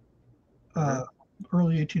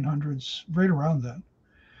 Early 1800s, right around then.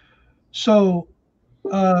 So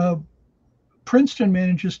Princeton,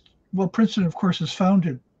 of course, is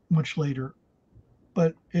founded much later,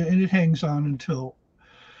 but it hangs on until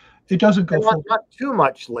it doesn't go full. Not too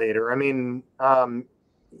much later. I mean,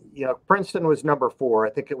 Princeton was number 4. I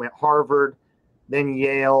think it went Harvard, then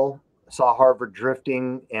Yale. Saw Harvard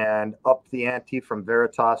drifting and upped the ante from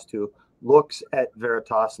Veritas to looks at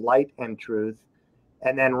Veritas, light and truth.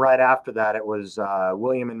 And then right after that, it was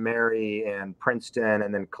William and Mary and Princeton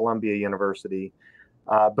and then Columbia University.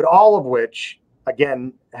 But all of which,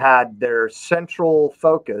 again, had their central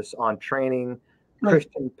focus on training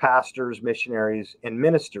Christian pastors, missionaries, and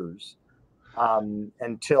ministers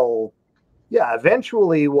until,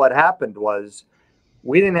 eventually what happened was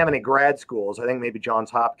we didn't have any grad schools. I think maybe Johns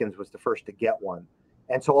Hopkins was the first to get one.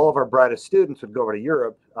 And so all of our brightest students would go over to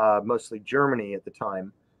Europe, mostly Germany at the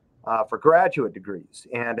time, for graduate degrees.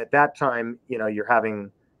 And at that time, you're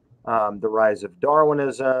having the rise of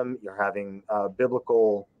Darwinism, you're having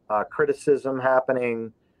biblical criticism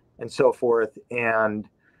happening, and so forth. And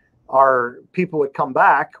our people would come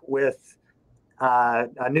back with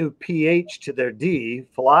a new PH to their D,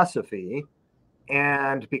 philosophy.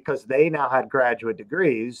 And because they now had graduate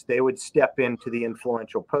degrees, they would step into the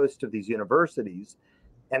influential post of these universities.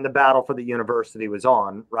 And the battle for the university was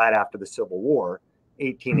on right after the Civil War,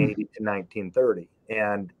 1880 to 1930.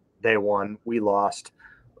 And they won, we lost,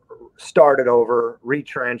 started over,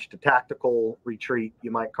 retrenched, a tactical retreat,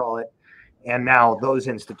 you might call it. And now those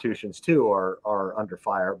institutions, too, are under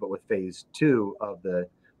fire, but with phase 2 of the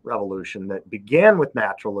revolution that began with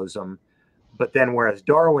naturalism. But then whereas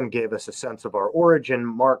Darwin gave us a sense of our origin,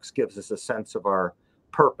 Marx gives us a sense of our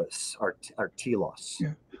purpose, our telos.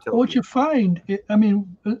 Yeah. What you find,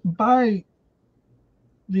 by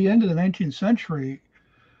the end of the 19th century,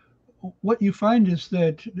 what you find is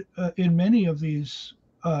that in many of these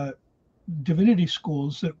divinity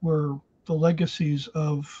schools that were the legacies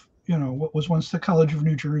of, what was once the College of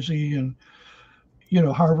New Jersey and,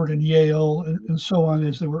 Harvard and Yale and so on,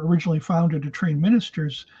 as they were originally founded to train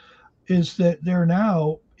ministers, is that they're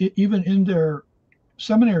now, even in their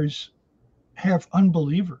seminaries, have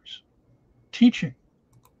unbelievers teaching.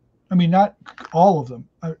 I mean, not all of them.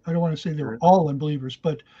 I don't want to say they were all unbelievers,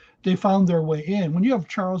 but they found their way in. When you have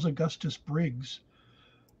Charles Augustus Briggs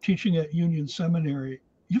teaching at Union Seminary,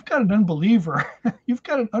 you've got an unbeliever. You've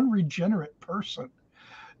got an unregenerate person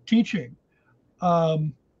teaching.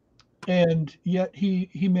 And yet he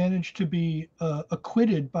managed to be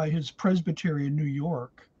acquitted by his presbytery in New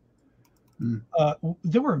York.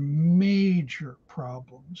 There were major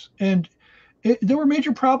problems, and there were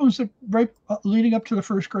major problems that leading up to the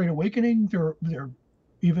First Great Awakening. There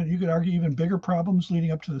even, you could argue, even bigger problems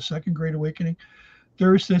leading up to the Second Great Awakening.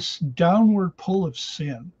 There's this downward pull of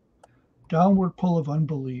sin, downward pull of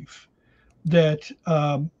unbelief that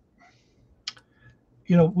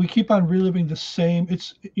we keep on reliving the same.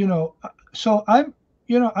 It's so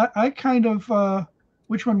I kind of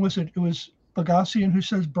which one was it? It was Bagassian who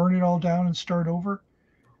says burn it all down and start over.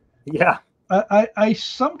 Yeah. I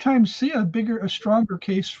sometimes see a stronger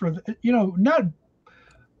case for not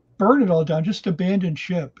burn it all down, just abandon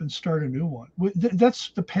ship and start a new one.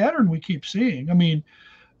 That's the pattern we keep seeing. I mean,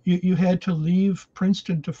 you had to leave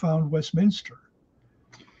Princeton to found Westminster.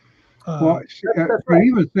 Well, I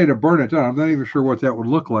even say to burn it down. I'm not even sure what that would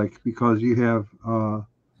look like, because you have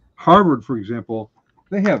Harvard, for example.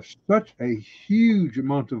 They have such a huge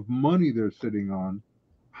amount of money they're sitting on.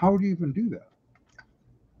 How do you even do that?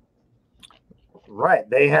 Right.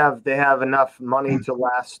 They have enough money to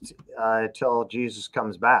last till Jesus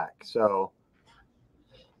comes back. So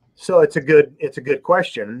it's a good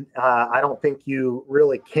question. I don't think you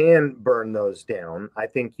really can burn those down. I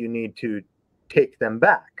think you need to take them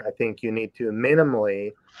back. I think you need to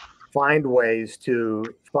minimally find ways to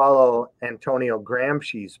follow Antonio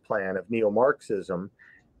Gramsci's plan of neo-Marxism,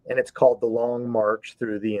 and it's called the Long March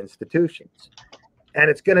Through the Institutions. And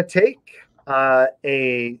it's going to take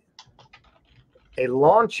a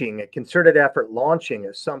concerted effort launching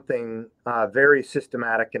of something very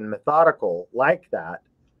systematic and methodical like that,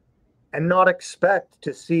 and not expect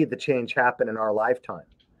to see the change happen in our lifetime.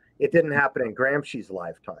 It didn't happen in Gramsci's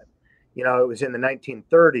lifetime. It was in the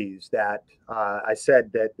 1930s that I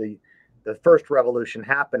said that the first revolution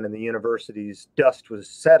happened and the university's dust was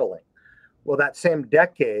settling. Well, that same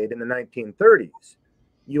decade in the 1930s,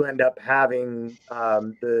 you end up having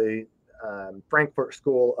the Frankfurt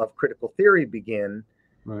School of Critical Theory begin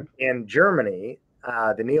in Germany,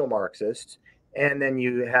 the neo-Marxists, and then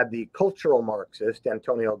you had the cultural Marxist,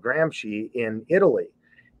 Antonio Gramsci, in Italy.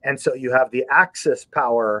 And so you have the Axis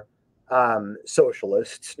power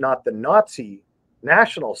socialists, not the Nazi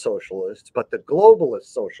National Socialists, but the globalist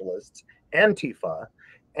socialists, Antifa.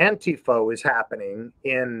 Antifa was happening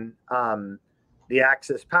in the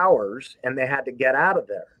Axis powers, and they had to get out of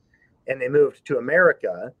there. And they moved to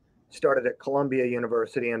America, started at Columbia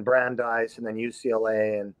University and Brandeis, and then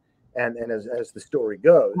UCLA, and as the story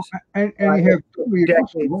goes, and you have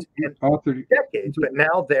decades and decades, but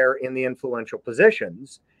now they're in the influential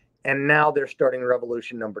positions, and now they're starting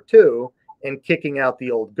revolution number 2 and kicking out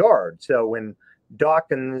the old guard. So when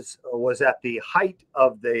Dawkins was at the height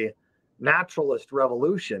of the naturalist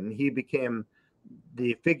revolution, he became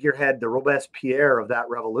the figurehead, the Robespierre of that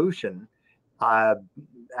revolution,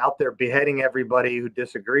 out there beheading everybody who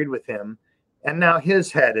disagreed with him, and now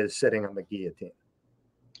his head is sitting on the guillotine.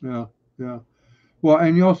 Yeah, yeah. Well,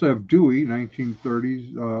 and you also have Dewey,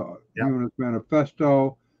 1930s, Humanist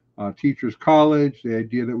Manifesto, Teachers College, the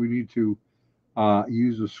idea that we need to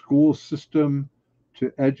use a school system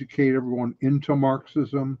to educate everyone into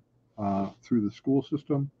Marxism through the school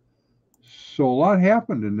system. So a lot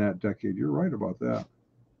happened in that decade. You're right about that.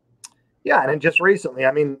 Yeah, and just recently,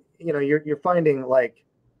 I mean, you know, you're finding, like,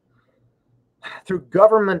 through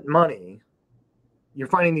government money, you're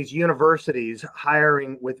finding these universities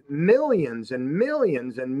hiring with millions and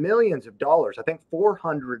millions and millions of dollars. I think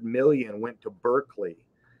 400 million went to Berkeley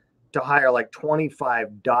to hire like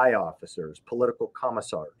 25 DI officers, political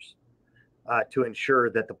commissars, to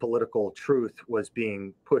ensure that the political truth was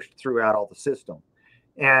being pushed throughout all the system.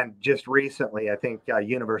 And just recently, I think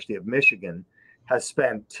University of Michigan has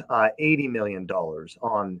spent $80 million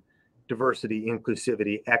on diversity,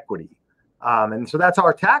 inclusivity, equity. And so that's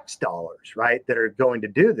our tax dollars, right, that are going to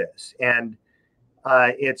do this. And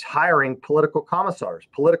it's hiring political commissars,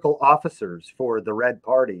 political officers for the Red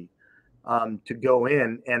Party to go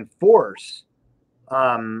in and force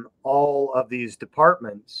all of these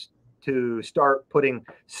departments to start putting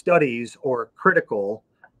studies or critical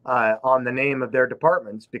on the name of their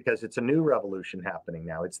departments, because it's a new revolution happening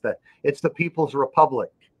now. It's the People's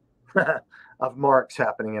Republic of Marx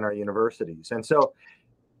happening in our universities. And so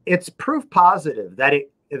it's proof positive that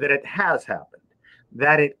it has happened,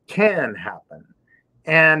 that it can happen.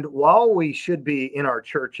 And while we should be in our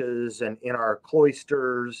churches and in our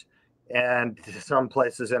cloisters and some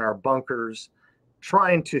places in our bunkers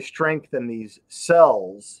trying to strengthen these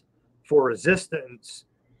cells for resistance,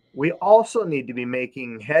 we also need to be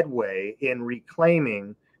making headway in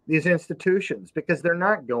reclaiming these institutions, because they're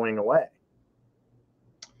not going away.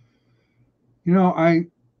 You know, I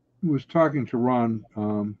was talking to Ron,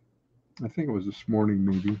 I think it was this morning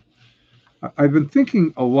maybe. I've been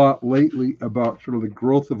thinking a lot lately about sort of the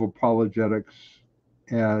growth of apologetics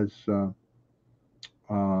as a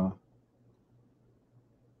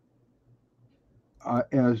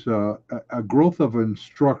growth of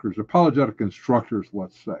instructors, apologetic instructors,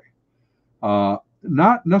 let's say.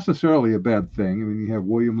 Not necessarily a bad thing. I mean, you have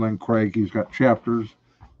William Lane Craig, he's got chapters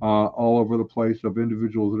all over the place of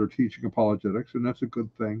individuals that are teaching apologetics, and that's a good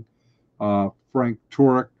thing. Frank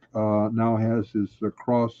Turek now has his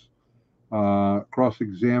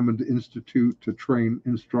cross-examined institute to train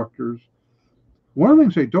instructors. One of the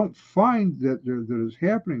things I don't find that is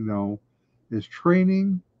happening, though, is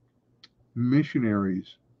training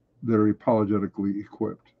missionaries that are apologetically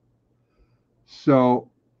equipped. So,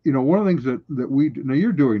 you know, one of the things that we do, now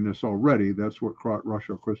you're doing this already, that's what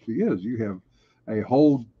Russia Christi is. You have a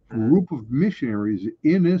whole group of missionaries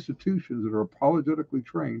in institutions that are apologetically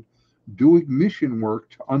trained, doing mission work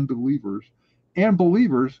to unbelievers and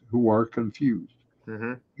believers who are confused.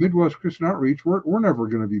 Mm-hmm. Midwest Christian Outreach, we're never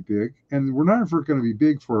going to be big, and we're never going to be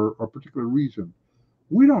big for a particular reason.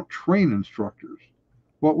 We don't train instructors.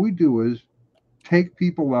 What we do is take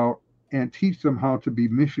people out and teach them how to be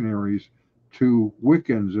missionaries to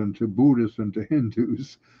Wiccans and to Buddhists and to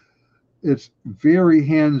Hindus. It's very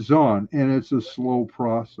hands-on, and it's a slow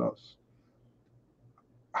process.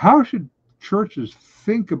 How should churches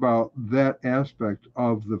think about that aspect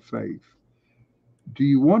of the faith? Do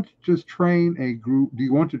you want to just train a group? Do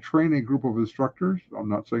you want to train a group of instructors? I'm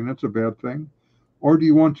not saying that's a bad thing. Or do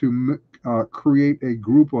you want to create a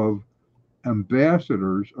group of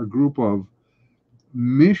ambassadors, a group of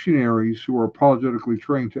missionaries who are apologetically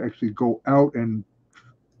trained to actually go out and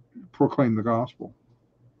proclaim the gospel?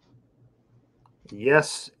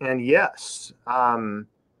 Yes and yes.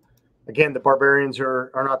 Again, the barbarians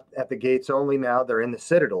are not at the gates only now. They're in the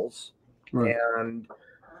citadels. Right. And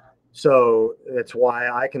so that's why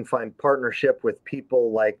I can find partnership with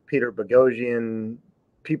people like Peter Boghossian,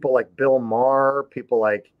 people like Bill Maher, people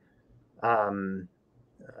like Elon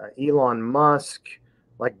Musk,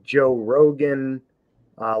 like Joe Rogan,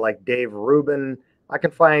 like Dave Rubin. I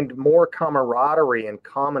can find more camaraderie and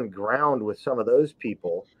common ground with some of those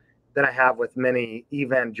people than I have with many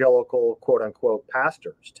evangelical, quote unquote,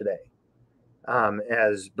 pastors today.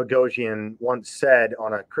 As Boghossian once said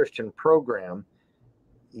on a Christian program,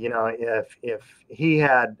 you know, if he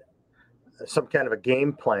had some kind of a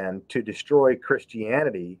game plan to destroy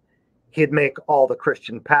Christianity, he'd make all the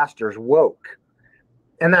Christian pastors woke.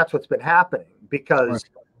 And that's what's been happening, because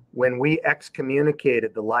when we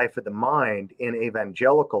excommunicated the life of the mind in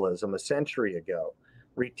evangelicalism a century ago,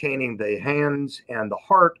 retaining the hands and the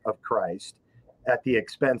heart of Christ at the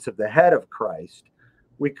expense of the head of Christ,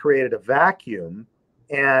 we created a vacuum.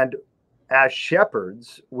 And as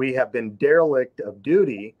shepherds, we have been derelict of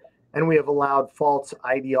duty, and we have allowed false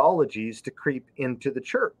ideologies to creep into the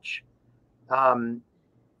church. And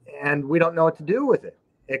we don't know what to do with it,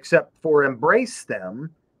 except for embrace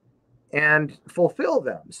them and fulfill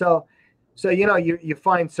them. So you know, you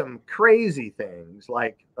find some crazy things,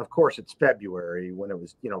 like, of course, it's February when it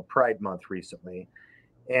was, you know, Pride Month recently.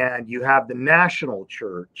 And you have the national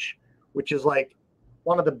church, which is like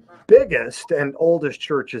one of the biggest and oldest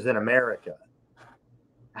churches in America,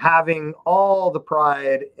 having all the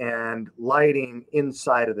pride and lighting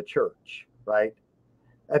inside of the church, right?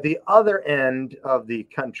 At the other end of the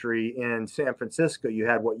country in San Francisco, you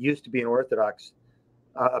had what used to be an Orthodox,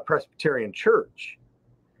 a Presbyterian church.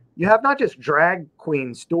 You have not just drag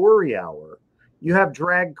queen story hour, you have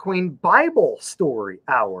drag queen Bible story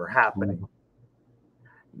hour happening.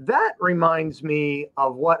 That reminds me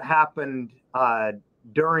of what happened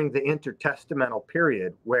during the intertestamental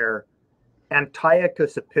period, where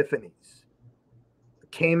Antiochus Epiphanes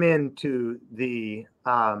came into the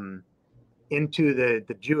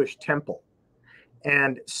Jewish temple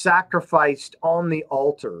and sacrificed on the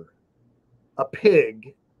altar a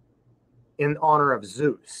pig in honor of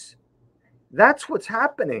Zeus. That's what's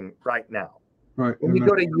happening right now. Right. When you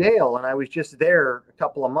go to Yale, and I was just there a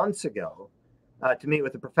couple of months ago to meet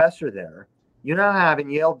with the professor there, you now have in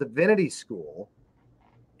Yale Divinity School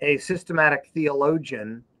a systematic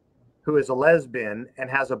theologian who is a lesbian and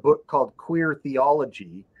has a book called Queer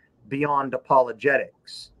Theology Beyond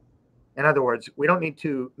Apologetics. In other words, we don't need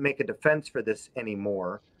to make a defense for this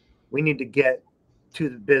anymore. We need to get to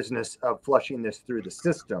the business of flushing this through the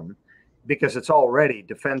system, because it's already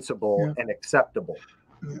defensible and acceptable.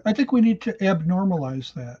 I think we need to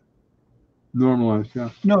abnormalize that. Normalize, yeah.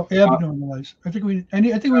 No, abnormalize. I think we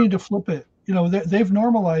need to flip it. You know, they've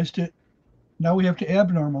normalized it. Now we have to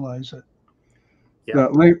abnormalize it. Yeah.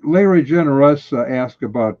 Larry Generous asked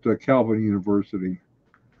about Calvin University.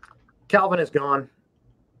 Calvin is gone.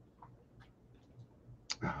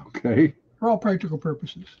 Okay. For all practical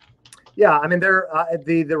purposes. Yeah, I mean, they're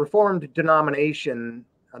the Reformed denomination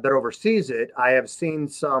that oversees it. I have seen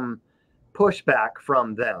some pushback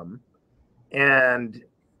from them, and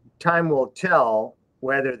time will tell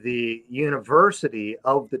whether the university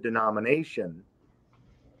of the denomination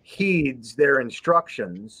heeds their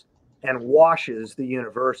instructions and washes the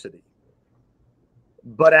university.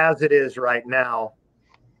 But as it is right now,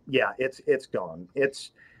 yeah, it's gone.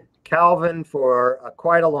 It's Calvin for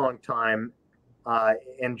quite a long time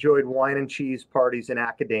enjoyed wine and cheese parties in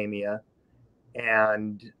academia,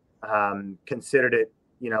 and considered it,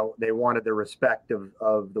 you know, they wanted the respect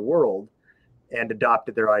of the world and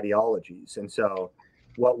adopted their ideologies. And so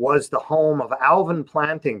what was the home of Alvin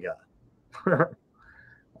Plantinga,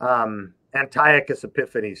 Antiochus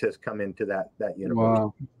Epiphanes has come into that university.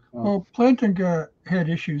 Wow. Well, Plantinga had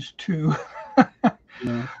issues too.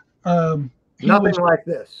 Yeah. Nothing like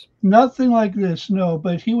this. Nothing like this, no,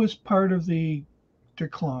 but he was part of the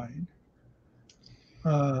decline,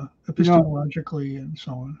 epistemologically and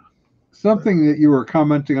so on. Something that you were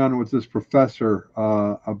commenting on with this professor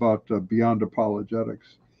about beyond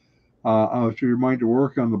apologetics. I was reminded to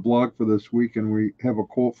work on the blog for this week, and we have a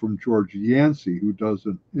quote from George Yancey, who does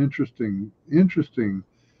an interesting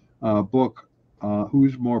book,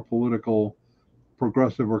 Who's More Political,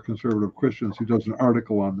 Progressive or Conservative Christians? He does an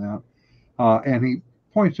article on that. And he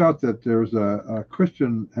points out that there's a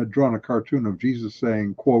Christian had drawn a cartoon of Jesus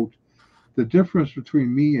saying, quote, "The difference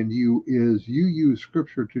between me and you is you use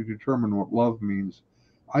scripture to determine what love means.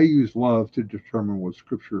 I use love to determine what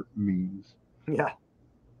scripture means." Yeah.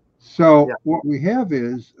 So what we have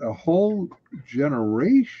is a whole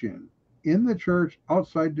generation in the church,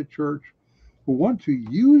 outside the church, who want to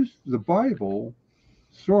use the Bible,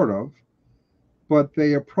 sort of, but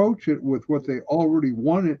they approach it with what they already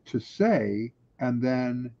want it to say, and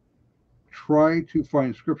then try to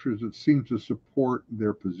find scriptures that seem to support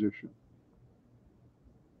their position.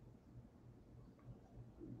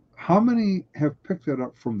 How many have picked that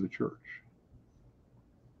up from the church?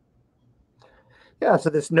 Yeah,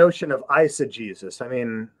 so this notion of eisegesis, I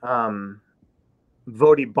mean,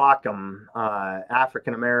 Vodi Bakum,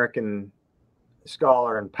 African-American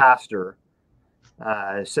scholar and pastor,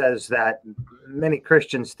 says that many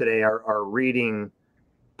Christians today are reading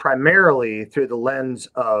primarily through the lens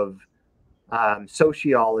of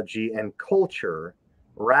sociology and culture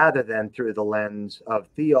rather than through the lens of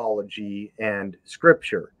theology and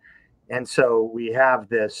scripture. And so we have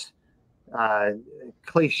this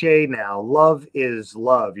cliche now: love is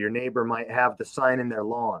love. Your neighbor might have the sign in their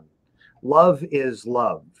lawn. Love is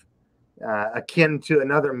love. Akin to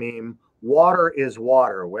another meme: water is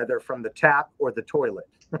water, whether from the tap or the toilet.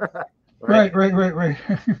 Right.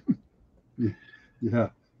 Yeah.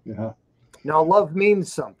 Now, love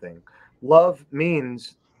means something. Love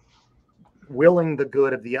means willing the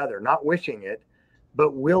good of the other, not wishing it,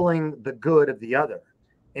 but willing the good of the other.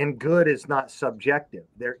 And good is not subjective.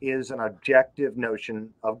 There is an objective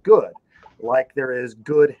notion of good, like there is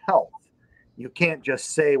good health. You can't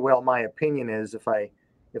just say, well, my opinion is if I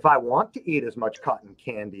want to eat as much cotton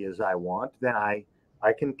candy as I want, then I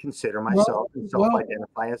can consider myself and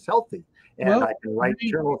self-identify as healthy. And I can write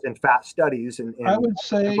journals in fat studies. And I would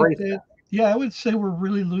say that. Yeah, I would say we're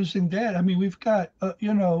really losing that. I mean, we've got,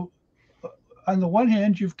 on the one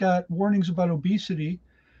hand, you've got warnings about obesity.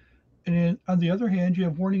 And on the other hand, you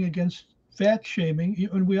have warning against fat shaming.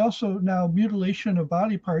 And we also now, mutilation of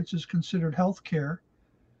body parts is considered health care.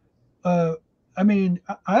 I mean,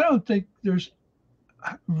 I don't think there's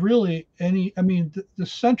really any, I mean, the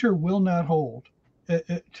center will not hold,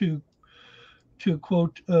 to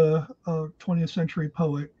quote a 20th century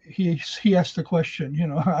poet. He asked the question,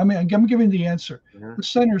 I mean, I'm giving the answer. Yeah. The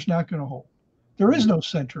center's not going to hold. There is no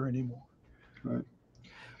center anymore. Right.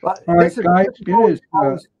 Well, all right, guys,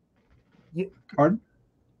 pardon?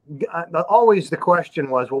 Always the question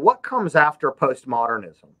was, well, what comes after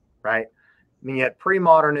postmodernism, right? I mean, you had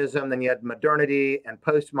pre-modernism, then you had modernity, and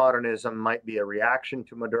postmodernism might be a reaction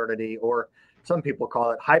to modernity, or some people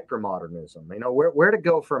call it hypermodernism. Where to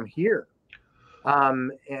go from here?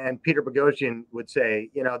 And Peter Boghossian would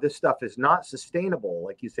say, this stuff is not sustainable.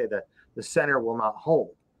 Like you say, the center will not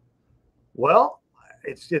hold. Well,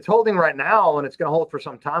 it's holding right now, and it's going to hold for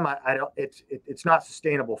some time. It's not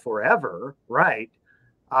sustainable forever, right?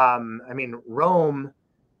 I mean, Rome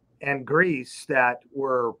and Greece, that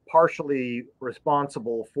were partially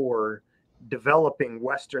responsible for developing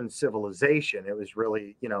Western civilization. It was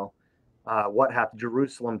really, what had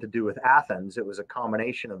Jerusalem to do with Athens? It was a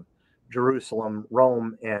combination of Jerusalem,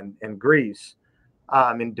 Rome, and Greece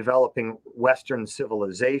in developing Western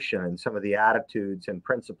civilization and some of the attitudes and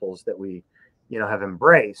principles that we, have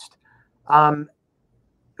embraced.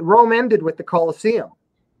 Rome ended with the Colosseum.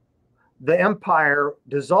 The empire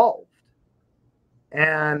dissolved.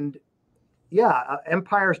 And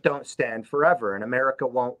empires don't stand forever, and America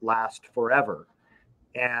won't last forever.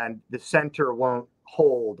 And the center won't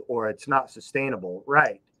hold, or it's not sustainable,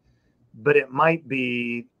 right? But it might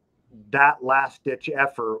be that last-ditch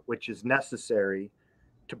effort which is necessary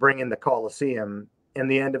to bring in the Colosseum and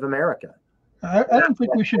the end of America. I don't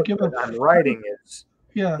think we should give up. I'm writing is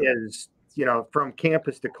from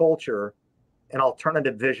campus to culture, an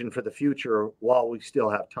alternative vision for the future while we still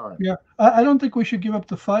have time. Yeah, I don't think we should give up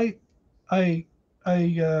the fight. I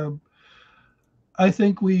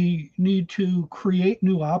think we need to create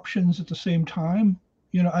new options at the same time.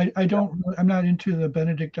 I'm not into the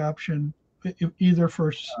Benedict option either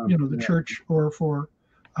for the church or for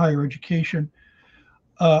higher education.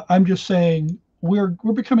 I'm just saying we're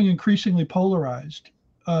becoming increasingly polarized.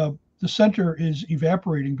 The center is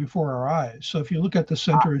evaporating before our eyes. So if you look at the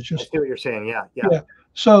center, it's just. I see what you're saying. Yeah.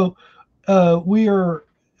 So we are,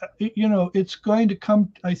 it's going to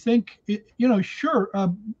come. I think, sure,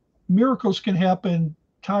 miracles can happen,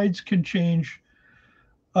 tides can change,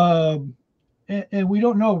 and we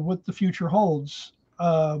don't know what the future holds.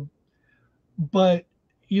 But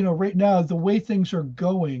right now, the way things are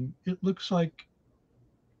going, it looks like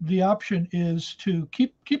the option is to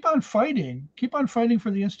keep on fighting for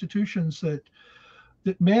the institutions that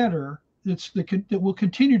matter, that will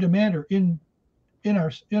continue to matter in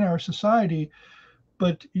our society.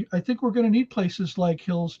 But I think we're going to need places like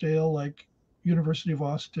Hillsdale, like University of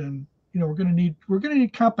Austin. We're going to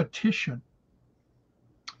need competition.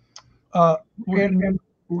 We're going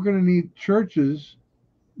to need churches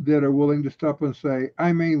that are willing to stop and say,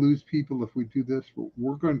 I may lose people if we do this, but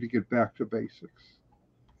we're going to get back to basics.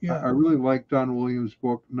 Yeah. I really like Don Williams'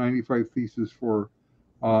 book, 95 Theses for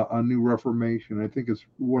a New Reformation. I think it's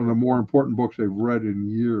one of the more important books I've read in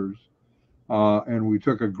years. And we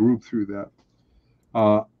took a group through that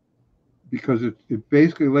because it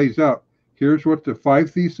basically lays out, here's what the 5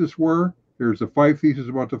 theses were. Here's the 5 theses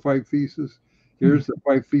about the 5 theses. Here's the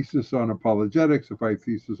 5 theses on apologetics, the 5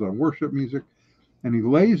 theses on worship music. And he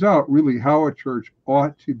lays out really how a church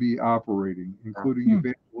ought to be operating, including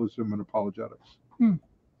evangelism and apologetics.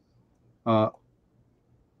 Uh,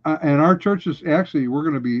 and our churches actually,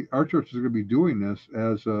 our churches are going to be doing this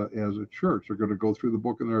as a church. They're going to go through the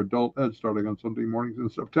book in their adult ed starting on Sunday mornings in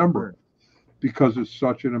September, because it's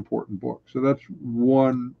such an important book. So that's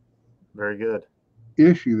one very good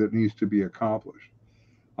issue that needs to be accomplished.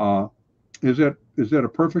 Is that a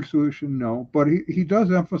perfect solution? No, but he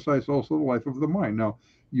does emphasize also the life of the mind. Now,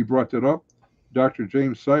 you brought that up. Dr.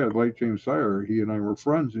 James Sire, late James Sire, he and I were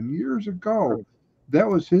friends, and years ago, that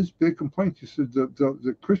was his big complaint. He said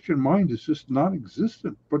the Christian mind is just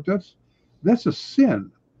non-existent, but that's a sin,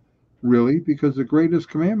 really, because the greatest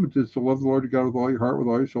commandment is to love the Lord your God with all your heart, with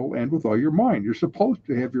all your soul, and with all your mind. You're supposed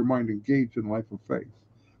to have your mind engaged in life of faith,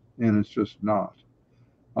 and it's just not.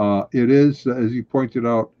 It is, as you pointed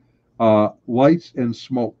out, lights and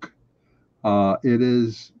smoke. It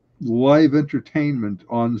is live entertainment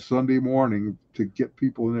on Sunday morning to get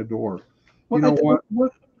people in the door. Well, you know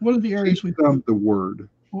what? One of the areas Teach them the word.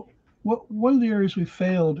 One of the areas we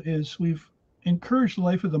failed is we've encouraged the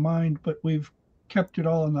life of the mind, but we've kept it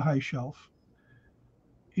all on the high shelf.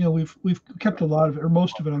 You know, we've kept a lot of it, or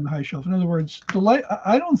most of it, on the high shelf. In other words,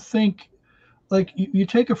 I don't think, like, you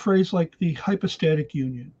take a phrase like the hypostatic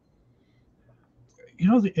union. You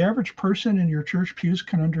know, the average person in your church pews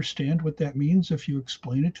can understand what that means if you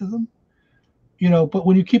explain it to them. You know, but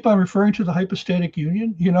when you keep on referring to the hypostatic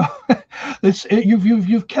union, you know,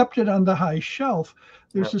 you've kept it on the high shelf.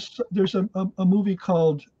 There's a movie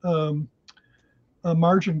called A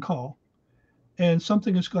Margin Call, and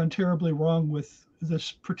something has gone terribly wrong with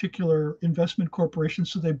this particular investment corporation.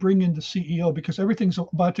 So they bring in the CEO because everything's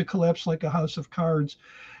about to collapse like a house of cards,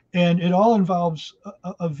 and it all involves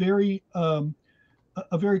a very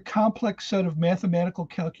complex set of mathematical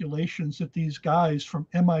calculations that these guys from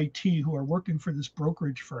MIT who are working for this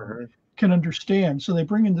brokerage firm can understand. So they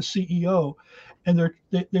bring in the CEO, and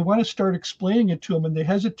they want to start explaining it to him, and they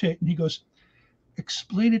hesitate, and he goes,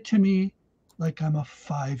 "Explain it to me like I'm a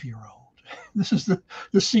 5-year-old." This is the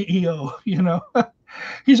CEO, you know.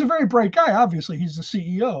 He's a very bright guy, obviously. He's the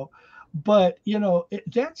CEO, but you know,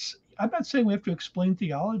 I'm not saying we have to explain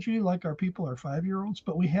theology like our people are 5-year-olds,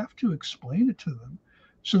 but we have to explain it to them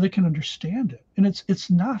so they can understand it. And it's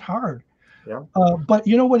not hard. Yeah. But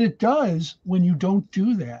you know what it does when you don't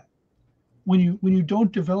do that, when you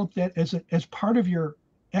don't develop that as part of your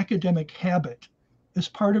academic habit, as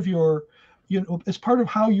part of your, you know, as part of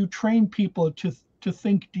how you train people to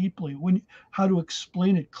think deeply, how to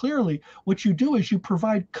explain it clearly, what you do is you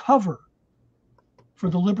provide cover for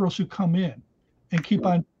the liberals who come in and keep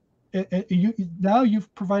on. Now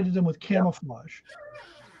you've provided them with camouflage.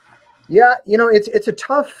 Yeah, you know, it's a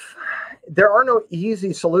tough. There are no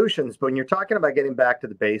easy solutions, but when you're talking about getting back to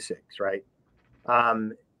the basics, right?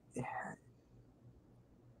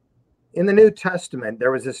 In the New Testament,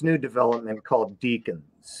 there was this new development called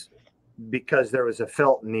deacons because there was a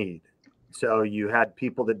felt need. So you had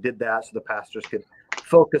people that did that so the pastors could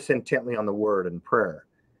focus intently on the word and prayer.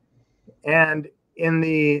 And in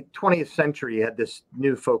the 20th century, you had this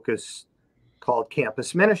new focus called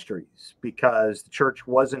campus ministries because the church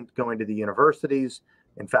wasn't going to the universities.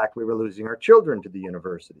 In fact, we were losing our children to the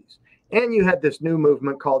universities. And you had this new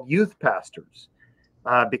movement called youth pastors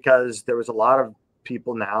because there was a lot of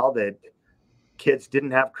people now that kids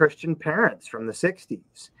didn't have Christian parents from the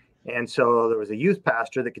 60s. And so there was a youth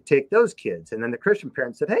pastor that could take those kids. And then the Christian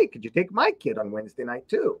parents said, "Hey, could you take my kid on Wednesday night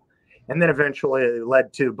too?" And then eventually it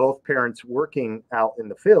led to both parents working out in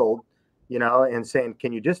the field, you know, and saying,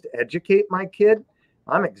 "Can you just educate my kid?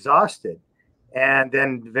 I'm exhausted." And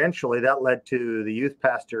then eventually that led to the youth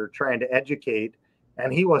pastor trying to educate,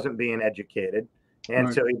 and he wasn't being educated.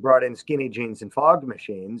 And so he brought in skinny jeans and fog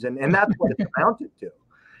machines, and that's what it amounted to.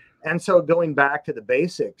 And so going back to the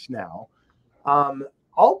basics now,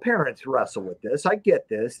 all parents wrestle with this. I get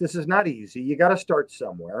this. This is not easy. You got to start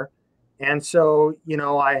somewhere. And so, you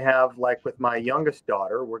know, I have, like with my youngest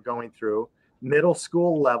daughter, we're going through middle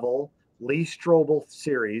school level Lee Strobel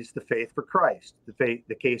series, The Faith for Christ,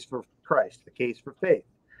 the Case for Christ, The Case for Faith.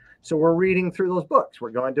 So we're reading through those books.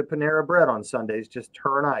 We're going to Panera Bread on Sundays, just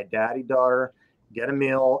her and I, daddy, daughter, get a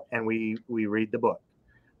meal, and we read the book.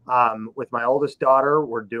 With my oldest daughter,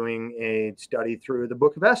 we're doing a study through the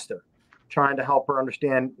book of Esther, trying to help her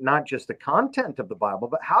understand not just the content of the Bible,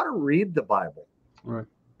 but how to read the Bible. Right.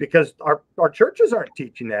 Because our churches aren't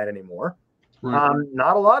teaching that anymore. Right.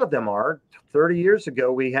 Not a lot of them are. 30 years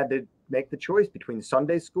ago, we had to make the choice between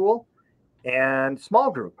Sunday school and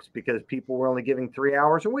small groups because people were only giving 3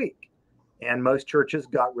 hours a week. And most churches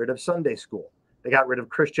got rid of Sunday school. They got rid of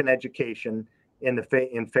Christian education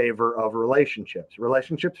in favor of relationships.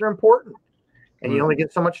 Relationships are important, and you only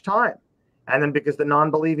get so much time. And then because the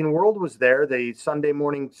non-believing world was there, the Sunday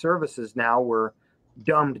morning services now were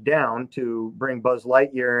dumbed down to bring Buzz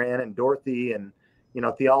Lightyear in and Dorothy and, you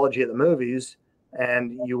know, theology at the movies.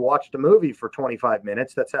 And you watched a movie for 25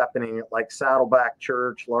 minutes. That's happening at like Saddleback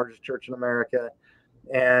Church, largest church in America.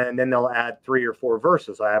 And then they'll add 3 or 4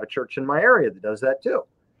 verses. I have a church in my area that does that too.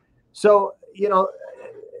 So, you know,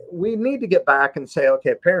 we need to get back and say,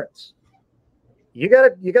 okay, parents, you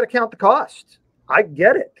gotta count the cost. I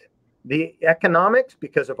get it. The economics,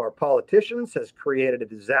 because of our politicians, has created a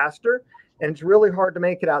disaster, and it's really hard to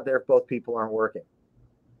make it out there if both people aren't working.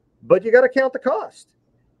 But you got to count the cost.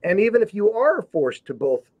 And even if you are forced to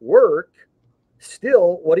both work,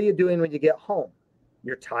 still, what are you doing when you get home?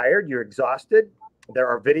 You're tired, you're exhausted. There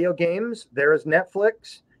are video games, there is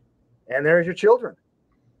Netflix, and there's your children.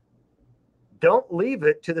 Don't leave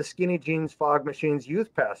it to the skinny jeans fog machines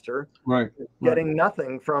youth pastor, getting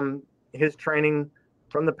nothing from his training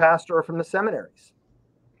from the pastor or from the seminaries.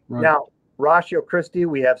 Now, Ratio Christi,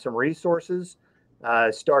 we have some resources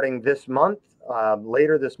starting this month,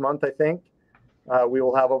 later this month, I think. We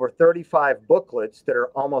will have over 35 booklets that are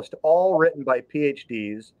almost all written by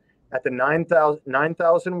PhDs at the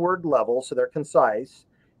 9,000 word level, so they're concise,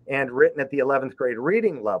 and written at the 11th grade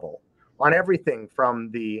reading level on everything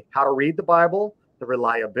from the how to read the Bible, the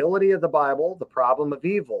reliability of the Bible, the problem of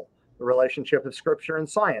evil, the relationship of Scripture and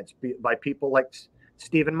science by people like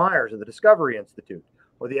Stephen Myers of the Discovery Institute,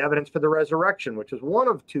 or the evidence for the resurrection, which is one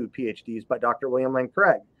of 2 PhDs by Dr. William Lane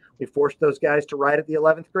Craig. We forced those guys to write at the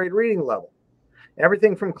 11th grade reading level.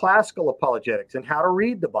 Everything from classical apologetics and how to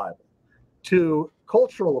read the Bible to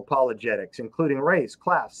cultural apologetics, including race,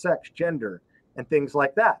 class, sex, gender, and things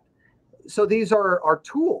like that. So these are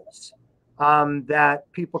tools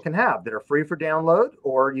that people can have that are free for download,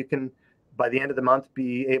 or you can, by the end of the month,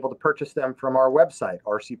 be able to purchase them from our website,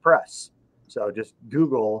 RC Press. So just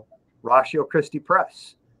Google Ratio Christi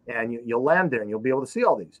Press, and you'll land there, and you'll be able to see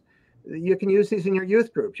all these. You can use these in your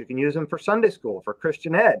youth groups. You can use them for Sunday school, for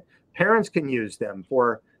Christian ed. Parents can use them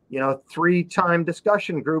for, 3-time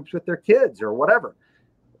discussion groups with their kids or whatever.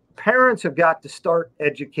 Parents have got to start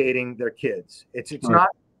educating their kids. It's not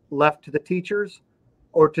left to the teachers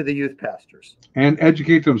or to the youth pastors. And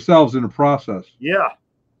educate themselves in the process. Yeah.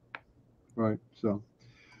 Right. So,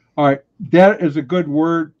 all right. That is a good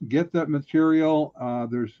word. Get that material.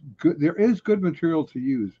 There is good material to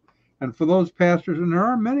use. And for those pastors, and there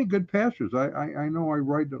are many good pastors. I know I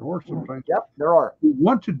ride that horse sometimes. Yep, there are. Who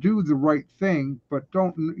want to do the right thing, but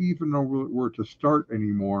don't even know where to start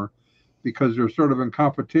anymore, because they're sort of in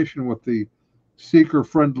competition with the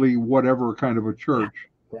seeker-friendly whatever kind of a church.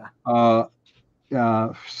 Yeah.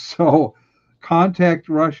 So contact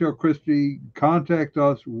Ratio Christi, contact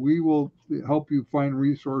us. We will help you find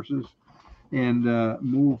resources and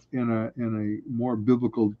move in a more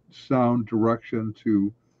biblical sound direction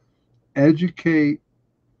to educate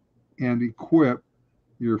and equip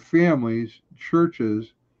your families,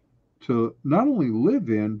 churches, to not only live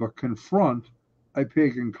in but confront a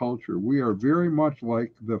pagan culture. We are very much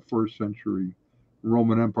like the first century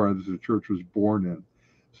Roman Empire that the church was born in.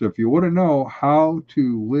 So if you want to know how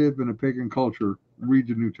to live in a pagan culture, read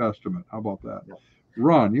the New Testament. How about that? Yeah.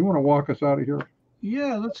 Ron, you want to walk us out of here?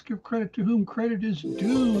 Yeah, let's give credit to whom credit is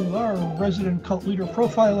due. Our resident cult leader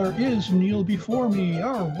profiler is Kneel Before Me.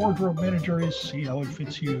 Our wardrobe manager is See How It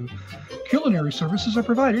Fits You. Culinary services are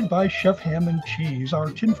provided by Chef Ham and Cheese.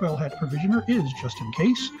 Our tinfoil hat provisioner is Just In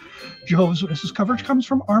Case. Jehovah's Witnesses coverage comes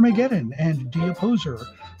from Armageddon and The Opposer.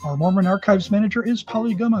 Our Mormon Archives manager is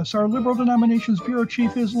Polly Gummas. Our Liberal Denominations Bureau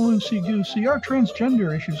Chief is Lucy Goosey. Our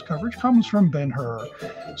transgender issues coverage comes from Ben Hur.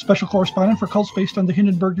 Special correspondent for cults based on the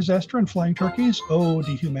Hindenburg disaster and flying turkeys, Ode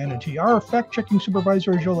to Humanity. Our fact-checking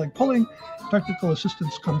supervisor is Joe Pulling. Technical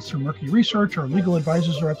assistance comes through Murky Research. Our legal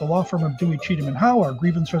advisors are at the law firm of Dewey, Cheatham and Howe. Our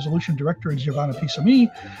grievance resolution director is Giovanna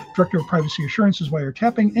Pisami. Director of Privacy Assurance is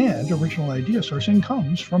Wiretapping. And original idea sourcing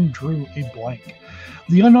comes from Drew A. Blank.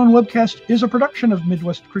 The Unknown Webcast is a production of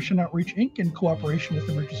Midwest Christian Outreach, Inc. in cooperation with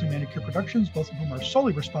Emergency Manicure Productions, both of whom are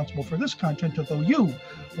solely responsible for this content, although you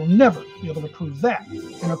will never be able to prove that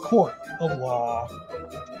in a court of law.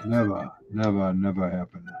 Never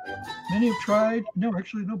happened. Many have tried. No,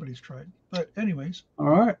 actually, nobody's tried. But anyways. All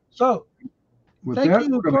right. So, with thank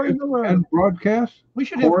you, Corey Miller. End broadcast. We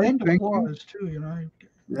should have end applause, too,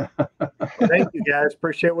 Thank you, guys.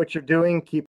 Appreciate what you're doing. Keep